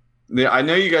se. Yeah, I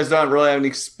know you guys don't really have any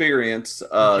experience.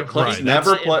 Cliff's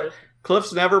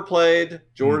never played.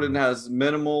 Jordan has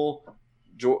minimal.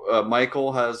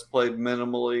 Michael has played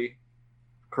minimally.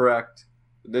 Correct?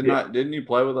 Didn't you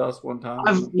play with us one time?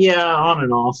 On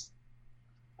and off.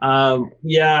 I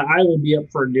would be up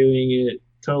for doing it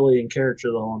totally in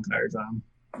character the whole entire time.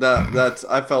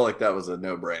 I felt like that was a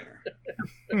no-brainer.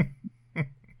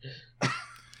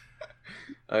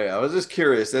 Okay, I was just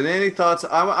curious. And any thoughts?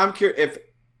 I'm curious if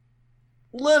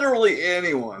literally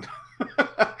anyone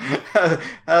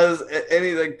has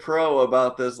anything pro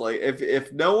about this. Like,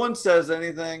 if no one says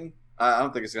anything, I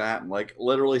don't think it's gonna happen. Like,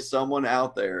 literally, someone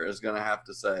out there is gonna have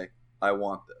to say, "I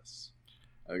want this."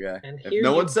 Okay. And if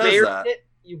no one says that.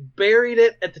 You buried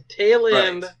it at the tail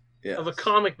end of a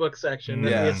comic book section,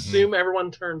 and we assume everyone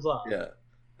turns off. Yeah,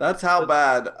 That's how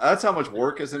bad. That's how much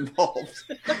work is involved.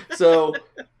 So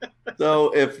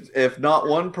if not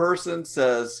one person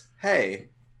says, "Hey,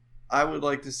 I would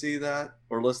like to see that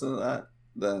or listen to that,"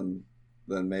 then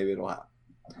maybe it'll happen.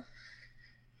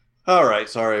 All right,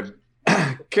 sorry.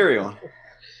 Carry on.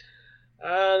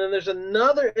 Then there's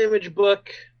another Image book.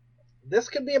 This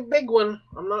could be a big one.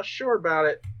 I'm not sure about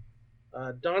it.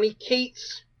 Donny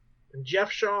Cates and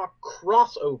Jeff Shaw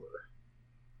crossover.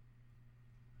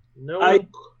 No one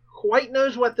quite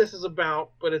knows what this is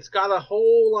about, but it's got a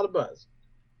whole lot of buzz.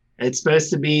 It's supposed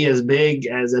to be as big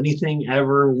as anything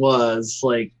ever was.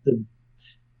 Like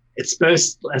it's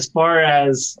supposed, as far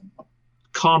as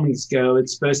comics go,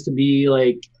 it's supposed to be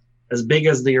like as big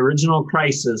as the original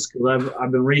Crisis, because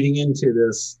I've been reading into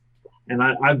this, and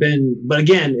but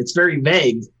again, it's very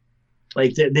vague.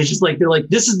 Like they're like,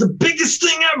 this is the biggest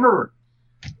thing ever.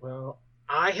 Well,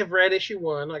 I have read issue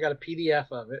 1. I got a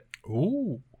PDF of it.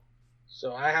 Ooh.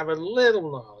 So I have a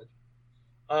little knowledge.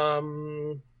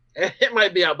 It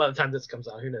might be out by the time this comes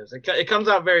out. Who knows? It comes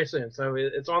out very soon, so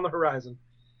it's on the horizon.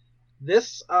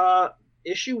 This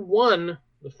issue 1,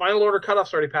 the final order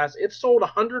cutoff's already passed. It sold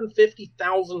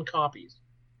 150,000 copies.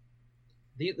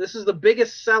 This is the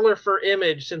biggest seller for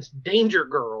Image since Danger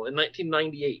Girl in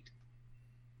 1998.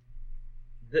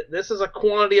 This is a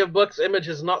quantity of books Image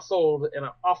has not sold in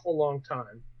an awful long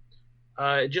time.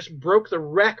 It just broke the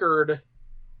record.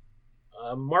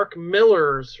 Mark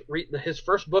Miller's his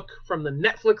first book from the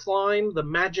Netflix line, The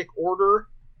Magic Order,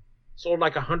 sold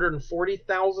like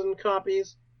 140,000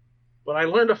 copies. But I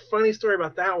learned a funny story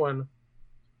about that one.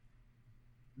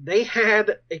 They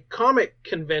had a comic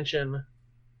convention,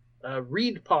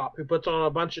 Reed Pop, who puts on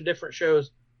a bunch of different shows,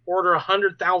 order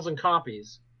 100,000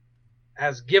 copies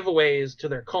as giveaways to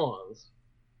their cons.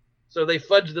 So they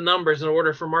fudged the numbers in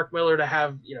order for Mark Miller to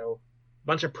have, a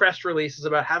bunch of press releases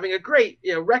about having a great,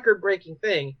 record-breaking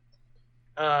thing.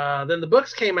 Then the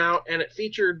books came out, and it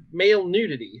featured male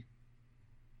nudity.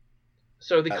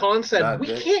 So the con said, we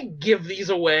can't give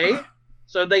these away.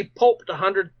 So they pulped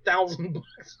 100,000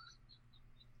 books.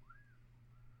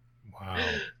 Wow.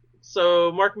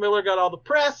 So Mark Miller got all the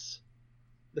press.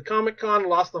 The Comic-Con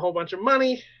lost a whole bunch of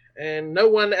money, and no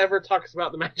one ever talks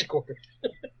about the Magic Order.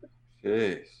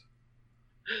 Jeez.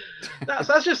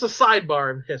 That's just a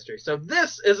sidebar in history. So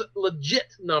this is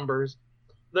legit numbers.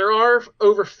 There are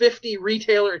over 50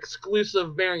 retailer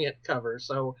exclusive variant covers,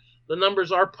 so the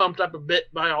numbers are pumped up a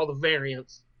bit by all the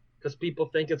variants because people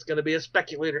think it's going to be a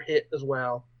speculator hit as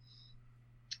well.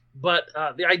 But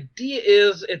the idea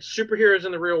is it's superheroes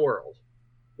in the real world,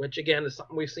 which again is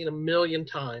something we've seen a million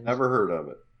times. Never heard of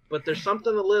it. But there's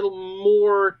something a little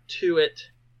more to it.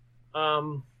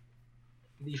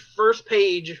 The first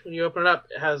page, when you open it up,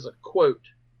 it has a quote.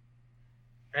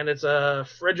 And it's a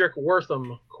Frederick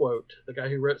Wortham quote, the guy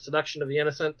who wrote Seduction of the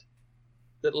Innocent,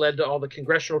 that led to all the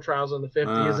congressional trials in the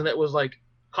 50s. And it was like,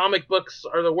 comic books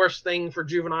are the worst thing for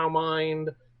juvenile mind,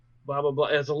 blah, blah, blah.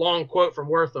 It's a long quote from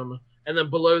Wortham. And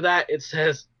then below that, it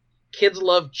says, kids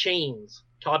love chains,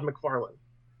 Todd McFarlane.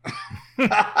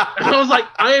 And I was like,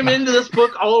 I am into this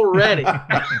book already.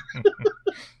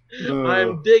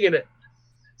 I'm digging it.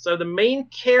 So the main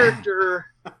character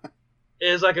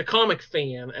is like a comic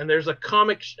fan, and there's a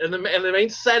comic, and the main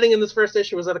setting in this first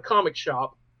issue was at a comic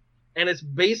shop, and it's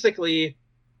basically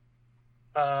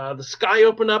the sky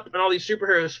opened up and all these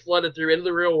superheroes flooded through into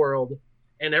the real world,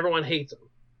 and everyone hates them.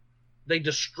 They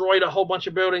destroyed a whole bunch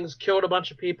of buildings, killed a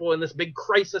bunch of people in this big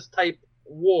crisis type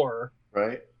war.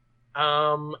 Right.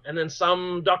 And then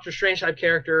some Doctor Strange type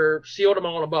character sealed them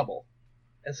all in a bubble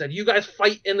and said, you guys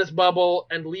fight in this bubble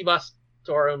and leave us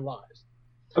to our own lives.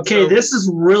 Okay, so, this is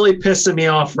really pissing me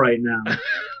off right now.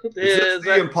 Is this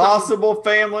the Impossible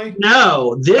Family?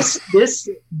 No, this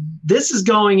is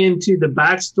going into the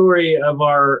backstory of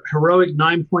our Heroic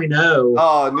 9.0.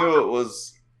 Oh, I knew it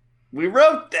was. We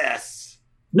wrote this.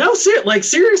 No,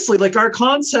 seriously, like our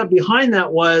concept behind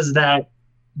that was that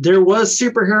there was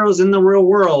superheroes in the real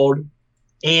world,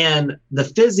 and the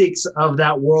physics of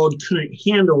that world couldn't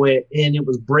handle it, and it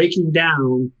was breaking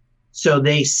down. So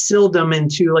they sealed them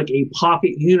into like a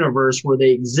pocket universe where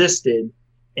they existed,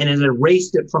 and it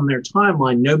erased it from their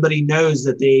timeline. Nobody knows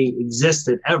that they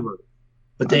existed ever.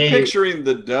 But I'm picturing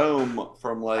the dome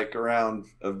from like around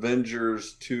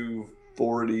Avengers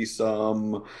 240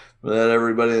 some, that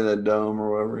everybody in the dome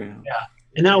or whatever. Yeah.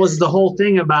 And that was the whole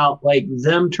thing about like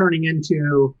them turning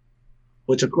into,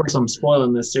 which of course I'm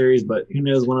spoiling this series, but who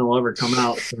knows when it will ever come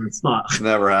out. So it's not. It's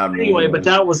never happened. Anyway, but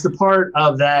that was the part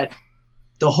of that.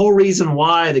 The whole reason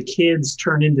why the kids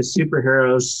turned into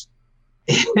superheroes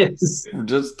is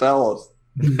just tell us.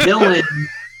 Villain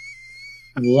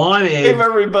wanted. Gave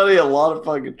everybody a lot of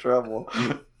fucking trouble.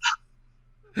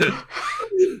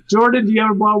 Jordan, do you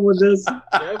have a problem with this?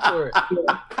 Go for it.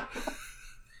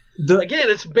 Again,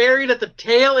 it's buried at the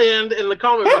tail end in the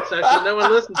comic book section. No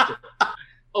one listens to it.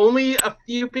 Only a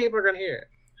few people are going to hear it.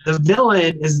 The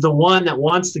villain is the one that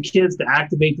wants the kids to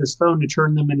activate this phone to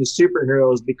turn them into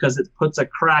superheroes because it puts a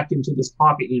crack into this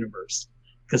pocket universe.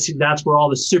 Because that's where all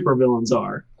the supervillains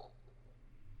are.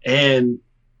 And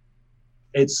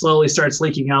it slowly starts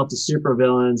leaking out to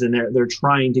supervillains, and they're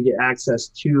trying to get access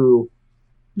to,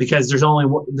 because there's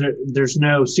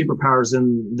no superpowers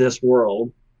in this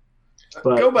world.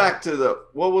 But go back to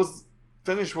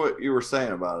finish what you were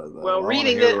saying about it, though. Well,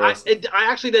 reading it,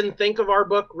 I actually didn't think of our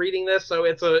book reading this, so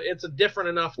it's a different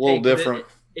enough take. A little different.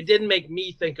 It didn't make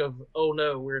me think of, oh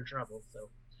no, we're in trouble. So,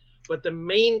 but the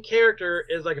main character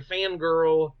is like a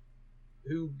fangirl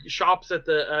who shops at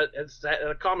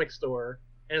a comic store,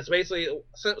 and it's basically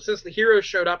since the heroes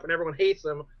showed up and everyone hates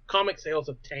them, comic sales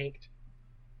have tanked,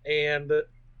 and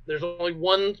there's only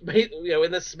one,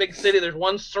 in this big city, there's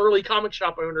one surly comic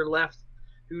shop owner left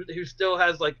who still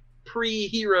has like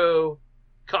pre-hero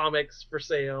comics for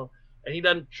sale, and he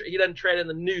doesn't tread in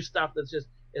the new stuff that's just,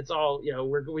 it's all,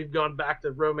 we've gone back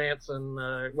to romance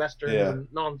and western and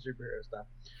non-superhero stuff.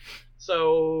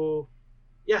 So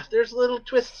yeah, there's little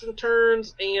twists and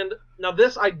turns, and now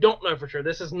this I don't know for sure.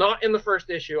 This is not in the first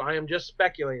issue. I am just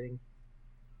speculating.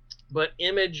 But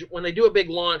Image, when they do a big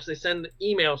launch, they send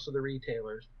emails to the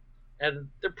retailers, and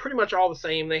they're pretty much all the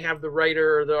same. They have the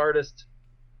writer or the artist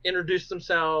introduce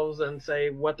themselves and say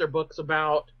what their book's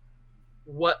about,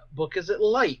 what book is it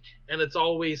like, and it's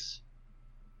always,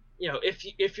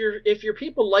 if your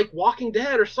people like Walking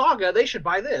Dead or Saga, they should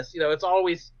buy this. It's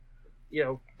always,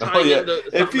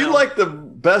 if you like the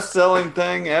best-selling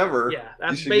thing ever,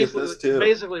 that's you should get this too.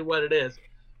 Basically what it is.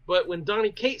 But when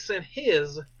Donny Cates sent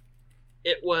his,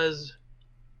 it was,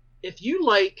 if you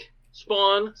like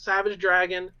Spawn, Savage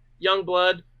Dragon,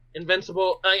 Youngblood,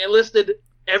 Invincible, I listed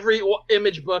every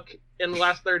Image book in the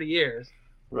last 30 years.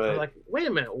 Right. I was like, wait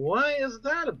a minute, what is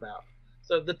that about?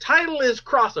 So the title is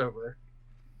Crossover,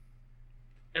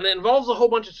 and it involves a whole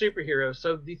bunch of superheroes.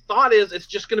 So the thought is it's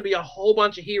just going to be a whole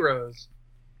bunch of heroes.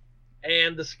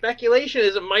 And the speculation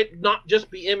is it might not just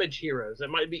be Image heroes.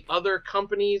 It might be other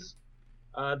companies.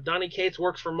 Donny Cates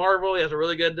works for Marvel. He has a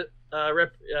really good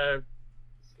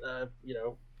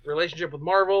relationship with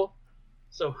Marvel.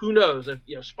 So who knows if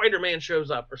Spider-Man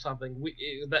shows up or something?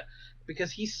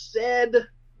 Because he said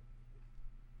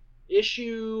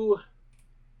he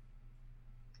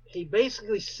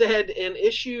basically said in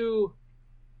issue,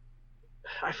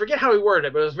 I forget how he worded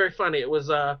it, but it was very funny. It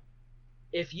was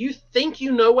if you think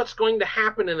you know what's going to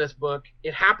happen in this book,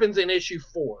 it happens in issue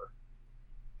 4.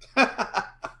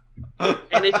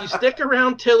 And if you stick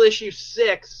around till issue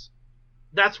 6,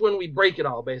 that's when we break it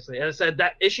all, basically. And it said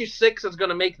that issue 6 is going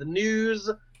to make the news.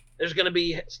 There's going to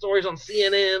be stories on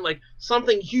CNN, like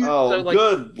something huge. Oh, so, like,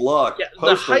 good luck. Yeah,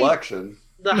 post-election.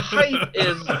 The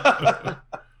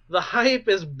hype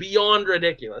is beyond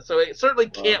ridiculous. So it certainly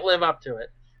can't live up to it.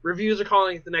 Reviews are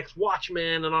calling it the next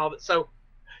Watchmen and all that. So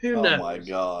who knows? Oh my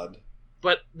God.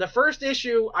 But the first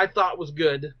issue I thought was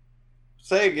good.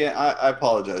 Say again. I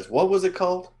apologize. What was it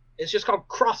called? It's just called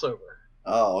Crossover.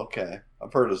 Oh, okay.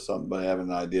 I've heard of somebody having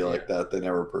an idea like that. They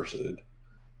never pursued.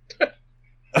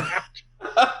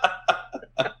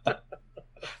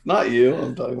 Not you.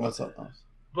 I'm talking about something else.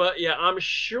 But yeah, I'm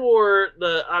sure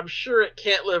it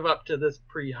can't live up to this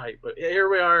pre-hype. But here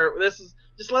we are. This is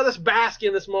just, let us bask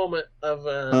in this moment of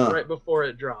right before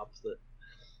it drops.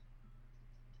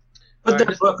 Put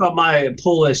that book on my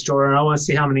pull list, Jordan. I want to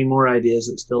see how many more ideas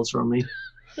it steals from me.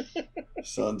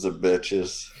 Sons of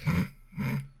bitches.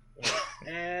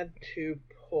 Add to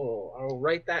pull. I'll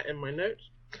write that in my notes.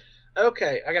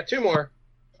 Okay, I got 2 more.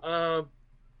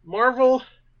 Marvel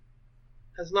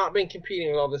has not been competing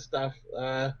with all this stuff.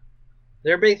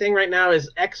 Their big thing right now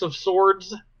is X of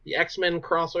Swords, the X-Men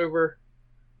crossover.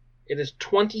 It is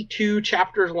 22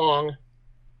 chapters long,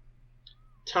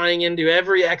 tying into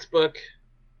every X book.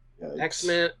 Yikes.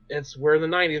 X-Men, we're in the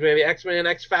 90s, baby. X-Men,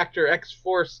 X-Factor,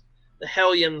 X-Force, the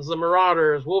Hellions, the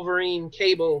Marauders, Wolverine,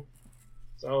 Cable.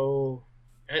 So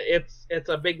it's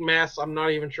a big mess. I'm not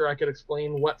even sure I could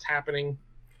explain what's happening.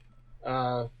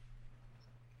 The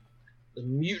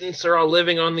mutants are all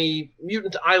living on the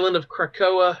mutant island of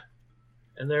Krakoa,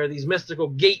 and there are these mystical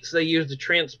gates they use to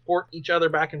transport each other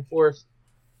back and forth.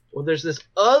 Well, there's this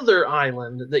other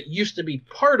island that used to be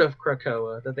part of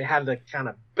Krakoa that they had to kind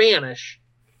of banish.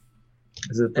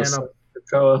 Is it the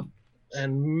Krakoa?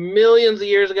 And millions of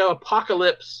years ago,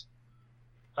 Apocalypse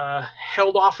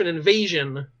held off an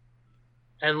invasion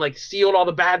and like sealed all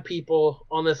the bad people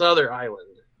on this other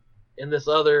island in this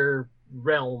other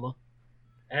realm.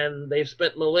 and they've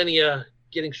spent millennia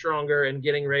getting stronger and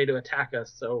getting ready to attack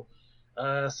us. So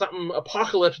something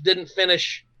Apocalypse didn't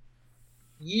finish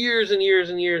years and years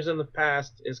and years in the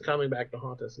past is coming back to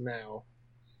haunt us now.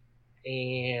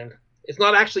 And it's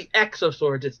not actually X of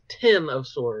Swords, it's 10 of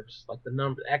Swords. Like the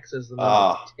number X is the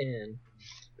number 10.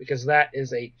 Because that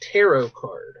is a tarot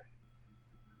card.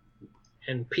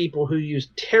 And people who use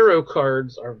tarot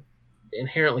cards are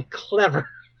inherently clever.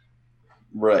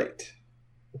 Right.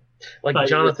 Like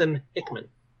Jonathan Hickman.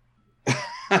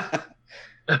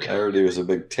 Okay. I heard he was a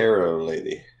big tarot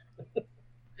lady. All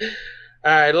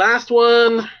right, last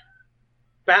one.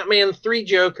 Batman 3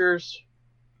 Jokers.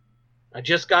 I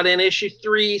just got in issue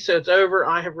 3, so it's over.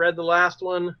 I have read the last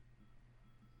one.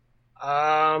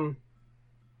 I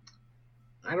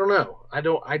don't know.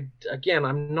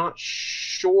 I'm not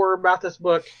sure about this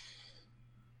book.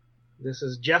 This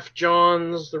is Jeff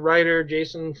Johns, the writer,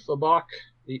 Jason Fabok,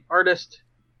 the artist.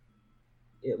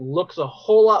 It looks a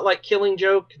whole lot like Killing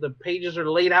Joke. The pages are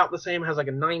laid out the same. It has like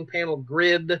a 9-panel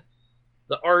grid.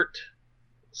 The art,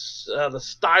 the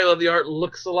style of the art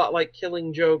looks a lot like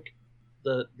Killing Joke.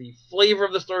 The flavor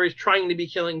of the story is trying to be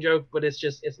Killing Joke, but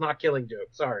it's not Killing Joke.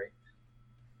 Sorry.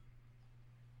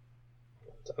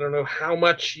 I don't know how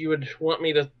much you would want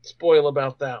me to spoil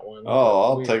about that one. Oh,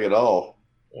 I'll take it all.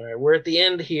 All right, we're at the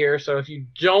end here, so if you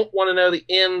don't want to know the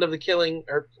end of the Killing,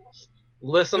 or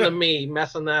listen to me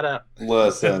messing that up.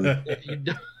 Listen.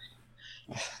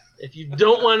 If you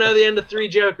don't want to know the end of 3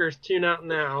 Jokers, tune out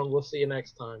now, and we'll see you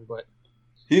next time. But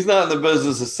he's not in the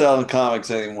business of selling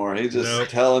comics anymore. He's just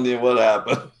telling you what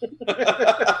happened.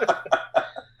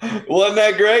 Wasn't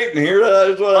that great? And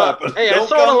here's what happened. Hey, I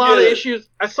sold a lot of issues.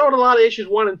 I sold a lot of issues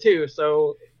 1 and 2.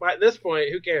 So by this point,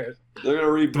 who cares? They're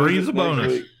gonna read 3's a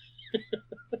bonus.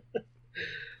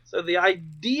 So the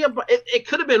idea, it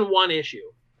could have been 1 issue.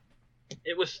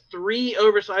 It was 3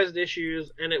 oversized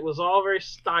issues, and it was all very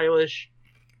stylish.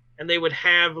 And they would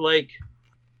have like,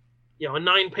 a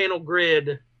 9-panel grid,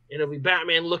 and it'll be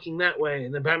Batman looking that way,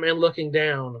 and then Batman looking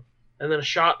down, and then a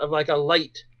shot of like a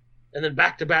light, and then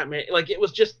back to Batman. Like it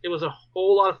was a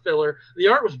whole lot of filler. The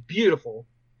art was beautiful.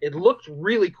 It looked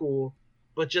really cool,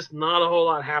 but just not a whole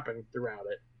lot happened throughout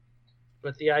it.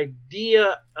 But the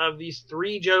idea of these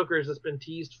 3 Jokers that's been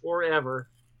teased forever,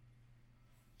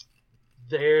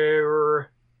 they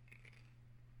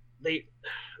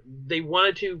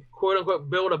wanted to, quote unquote,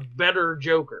 build a better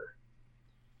Joker.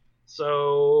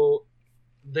 So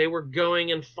they were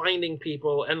going and finding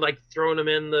people and like throwing them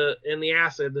in the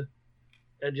acid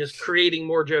and just creating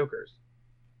more Jokers.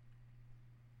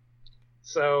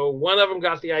 So one of them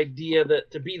got the idea that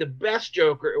to be the best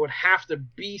Joker, it would have to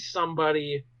be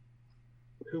somebody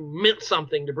who meant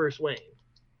something to Bruce Wayne.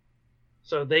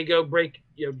 So they go break,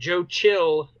 Joe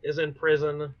Chill is in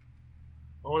prison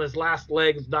on his last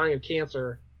legs, dying of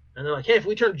cancer. And they're like, hey, if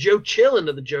we turn Joe Chill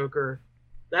into the Joker,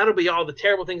 that'll be all the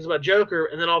terrible things about Joker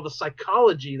and then all the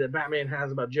psychology that Batman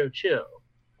has about Joe Chill.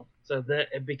 So that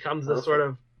it becomes the sort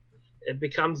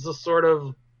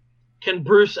of, can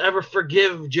Bruce ever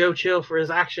forgive Joe Chill for his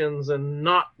actions and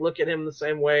not look at him the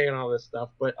same way and all this stuff?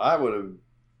 But I would have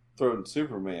thrown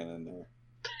Superman in there.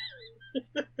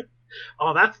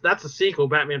 Oh, that's a sequel,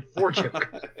 Batman 4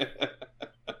 Joker.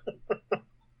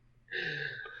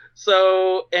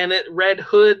 So, and Red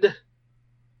Hood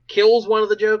kills one of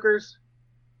the Jokers,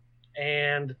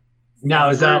 and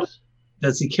now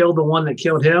does he kill the one that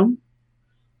killed him?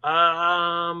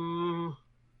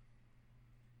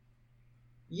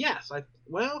 Yes.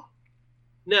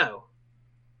 No.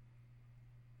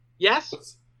 Yes.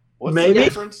 What's Maybe. the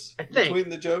difference I think between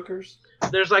the Jokers?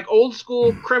 There's like old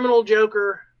school criminal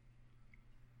Joker,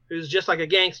 who's just like a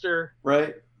gangster.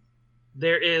 Right.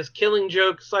 There is Killing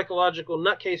Joke, psychological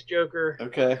nutcase Joker.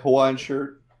 Okay, Hawaiian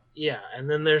shirt. Yeah, and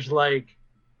then there's like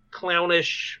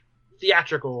clownish,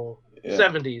 theatrical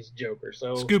 70s Joker.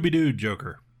 So Scooby-Doo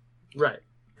Joker. Right.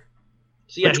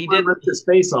 So yeah, he did rip his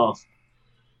face off.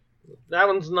 That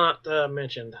one's not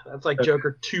mentioned. That's like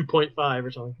Joker 2.5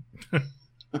 or something.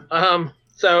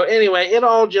 So anyway, it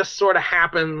all just sort of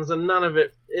happens, and none of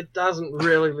it doesn't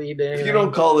really lead to anything. You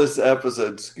don't call this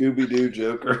episode Scooby-Doo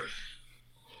Joker.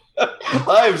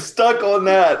 I'm stuck on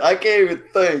that. I can't even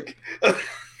think.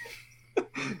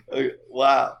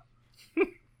 Wow.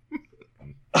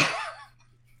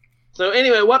 So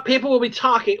anyway, what people will be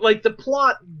talking, like the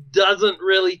plot doesn't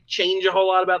really change a whole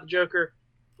lot about the Joker,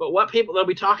 but they'll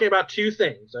be talking about 2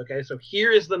 things. Okay, so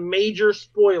here is the major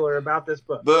spoiler about this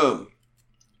book. Boom.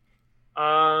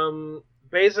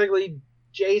 Basically,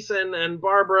 Jason and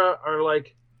Barbara are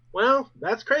like, well,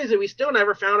 that's crazy. We still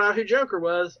never found out who Joker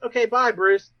was. Okay, bye,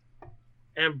 Bruce.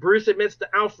 And Bruce admits to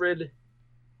Alfred,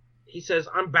 he says,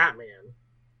 I'm Batman.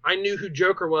 I knew who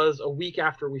Joker was a week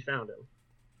after we found him.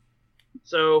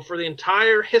 So for the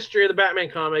entire history of the Batman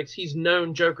comics, he's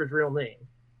known Joker's real name.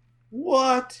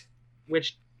 What?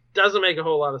 Which doesn't make a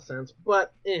whole lot of sense,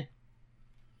 but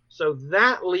So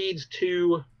that leads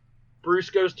to Bruce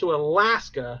goes to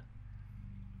Alaska,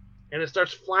 and it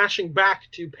starts flashing back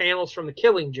to panels from The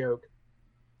Killing Joke,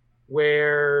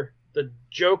 where the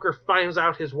Joker finds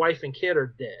out his wife and kid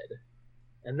are dead.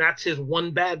 And that's his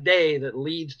one bad day that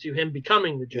leads to him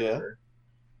becoming the Joker. Yeah.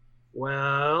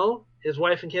 Well, his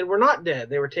wife and kid were not dead.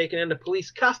 They were taken into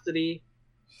police custody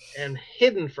and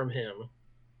hidden from him.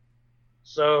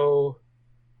 So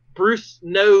Bruce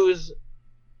knows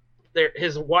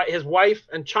his wife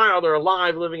and child are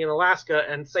alive, living in Alaska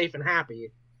and safe and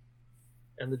happy.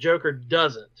 And the Joker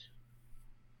doesn't.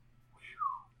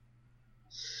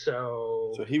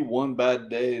 So he one bad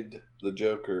dayed the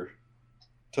Joker.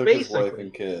 Took his wife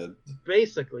and kid.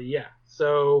 Basically, yeah.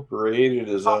 So created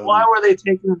his own. Why were they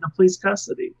taken into police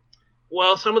custody?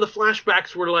 Well, some of the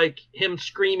flashbacks were like him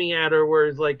screaming at her, where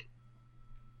he's like,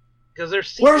 because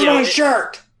there's where's my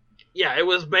shirt? Yeah, it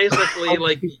was basically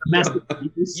like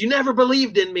you never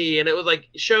believed in me, and it was like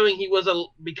showing he was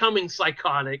becoming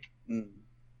psychotic. Mm.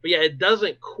 But yeah, it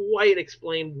doesn't quite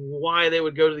explain why they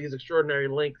would go to these extraordinary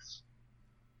lengths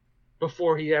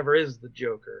before he ever is the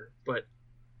Joker. But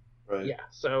right. Yeah,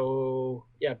 so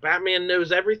yeah, Batman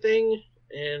knows everything,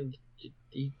 and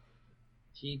he's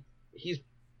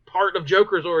part of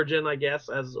Joker's origin, I guess,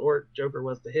 as Joker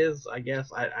was to his. I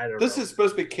guess I don't know. This is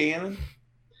supposed to be canon.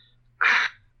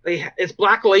 It's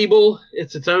Black Label.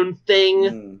 It's its own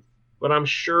thing, but I'm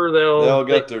sure they all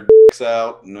got their dicks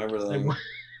out and everything.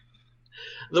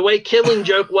 The way Killing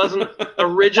Joke wasn't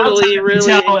originally really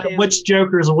tell which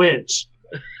Joker's which.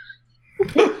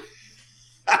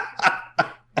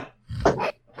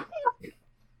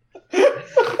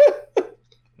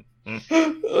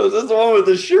 Is this the one with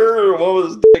the shirt or one with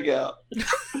his dick out?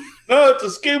 No, it's a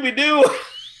Scooby-Doo.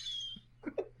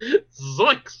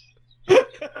 Zoinks.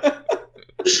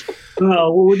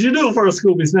 What would you do for a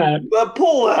Scooby Snack?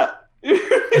 Pull that.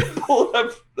 Pull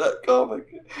that comic.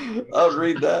 I'll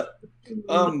read that.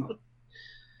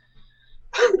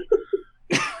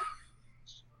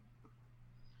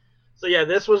 So yeah,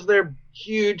 this was their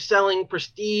huge selling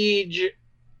prestige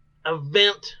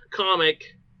event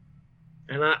comic,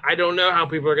 and I don't know how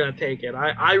people are going to take it.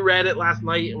 I read it last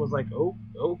night and was like, oh,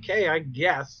 okay, I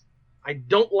guess. I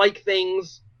don't like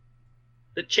things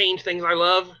that change things I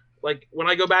love. Like, when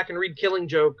I go back and read Killing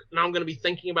Joke, now I'm going to be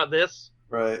thinking about this.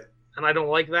 Right. And I don't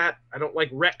like that. I don't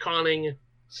like retconning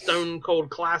stone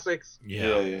cold classics.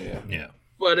 Yeah.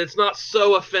 But it's not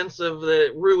so offensive that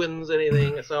it ruins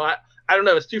anything. So I don't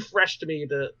know. It's too fresh to me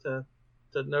to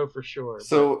know for sure.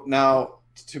 So now,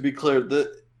 to be clear,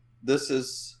 this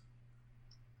is...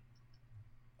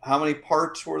 How many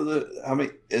parts were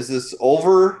is this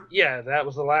over? Yeah, that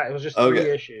was the last. It was just 3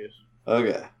 issues.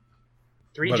 Okay.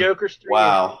 3 Jokers, 3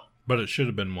 Wow. issues. But it should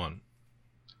have been 1.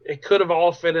 It could have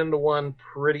all fit into one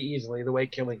pretty easily, the way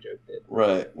Killing Joke did.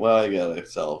 Right. Well, you gotta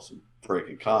sell some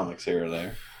freaking comics here and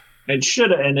there. It should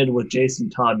have ended with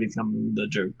Jason Todd becoming the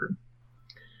Joker.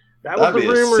 That was the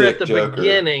rumor at the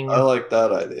beginning. I like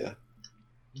that idea.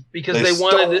 Because they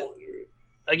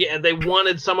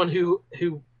wanted someone who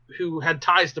had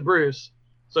ties to Bruce.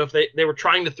 So if they were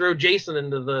trying to throw Jason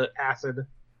into the acid,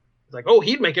 it's like, oh,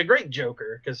 he'd make a great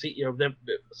Joker, because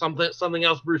something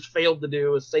else Bruce failed to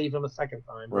do was save him a second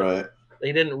time. Right.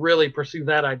 They didn't really pursue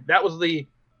that. That was the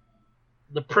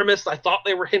premise I thought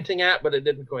they were hinting at, but it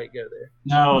didn't quite go there.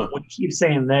 No, when you keep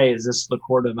saying they, is this the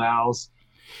Court of Owls?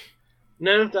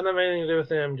 No, it doesn't have anything to do with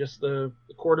them. Just the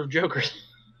Court of Jokers.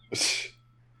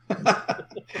 The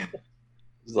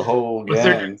whole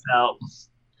gang.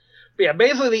 But yeah,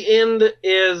 basically the end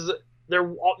is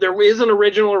there is an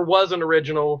original or was an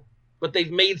original, but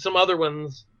they've made some other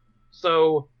ones,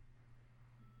 so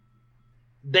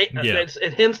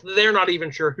it hints they're not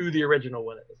even sure who the original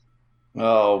one is.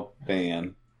 Oh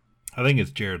man, I think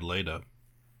it's Jared Leto.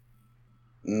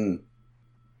 He's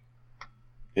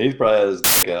probably had his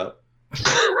dick out.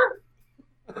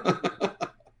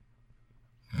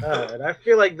 Alright, I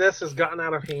feel like this has gotten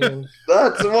out of hand.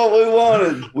 That's what we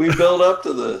wanted. We built up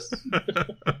to this.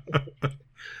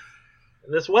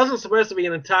 This wasn't supposed to be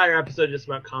an entire episode just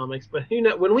about comics, but who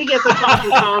knows? When we get to talking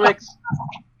comics,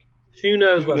 who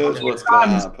knows what's going to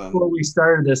happen. Before we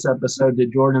started this episode,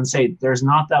 did Jordan say there's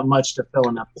not that much to fill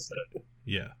an episode?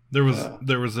 Yeah, there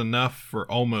was enough for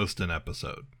almost an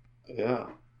episode. Yeah,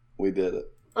 we did it.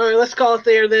 All right, let's call it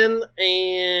there then,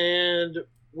 and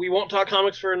we won't talk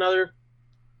comics for another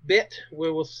bit. We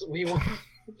will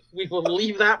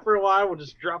leave that for a while. We'll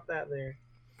just drop that there.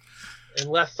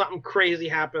 unless something crazy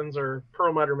happens or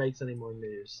Perlmutter makes any more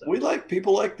news. So. We like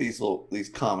people like these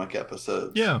comic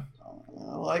episodes. Yeah,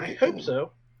 I like it. I hope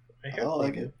so. I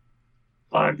like it.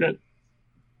 Liked it.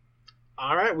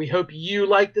 All right, we hope you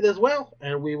liked it as well,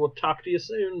 and we will talk to you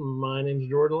soon. My name's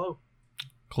Jordan Lowe.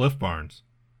 Cliff Barnes.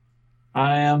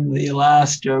 I am the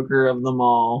last Joker of them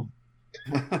all.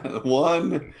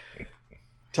 One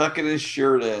tucking his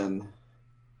shirt in.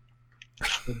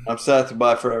 I'm sad to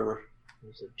bye forever.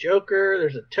 There's a Joker,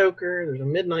 there's a Toker, there's a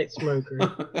Midnight Smoker.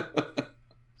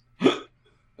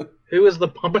 Who is the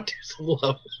Pompadour of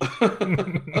Love?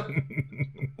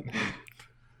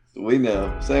 We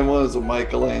know. Same one as a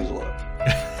Michelangelo.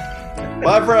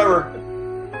 Bye forever.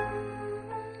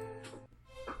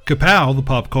 Kapow, the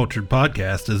Pop Cultured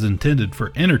Podcast, is intended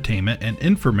for entertainment and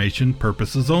information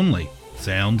purposes only.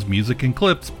 Sounds, music, and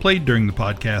clips played during the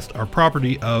podcast are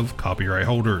property of copyright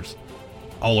holders.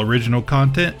 All original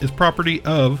content is property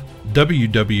of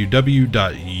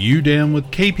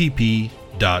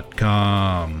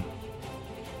www.udownwithkpp.com.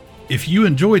 If you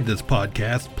enjoyed this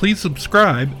podcast, please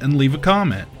subscribe and leave a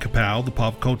comment. Kapow, the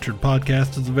Pop Cultured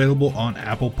Podcast, is available on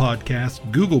Apple Podcasts,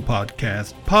 Google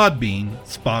Podcasts, Podbean,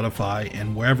 Spotify,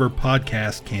 and wherever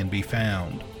podcasts can be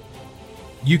found.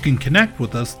 You can connect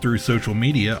with us through social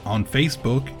media on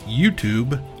Facebook,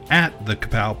 YouTube, at the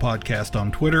Kapow Podcast on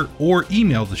Twitter, or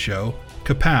email the show,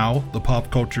 Kapow, the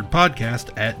Pop Cultured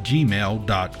Podcast,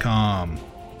 @gmail.com.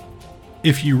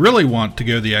 If you really want to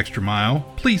go the extra mile,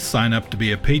 please sign up to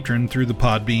be a patron through the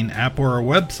Podbean app or our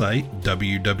website,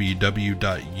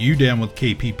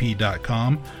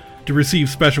 www.udownwithkpp.com, to receive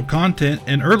special content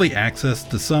and early access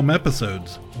to some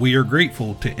episodes. We are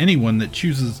grateful to anyone that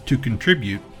chooses to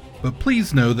contribute, but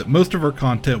please know that most of our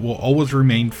content will always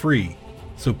remain free,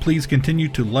 so please continue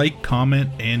to like, comment,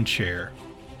 and share.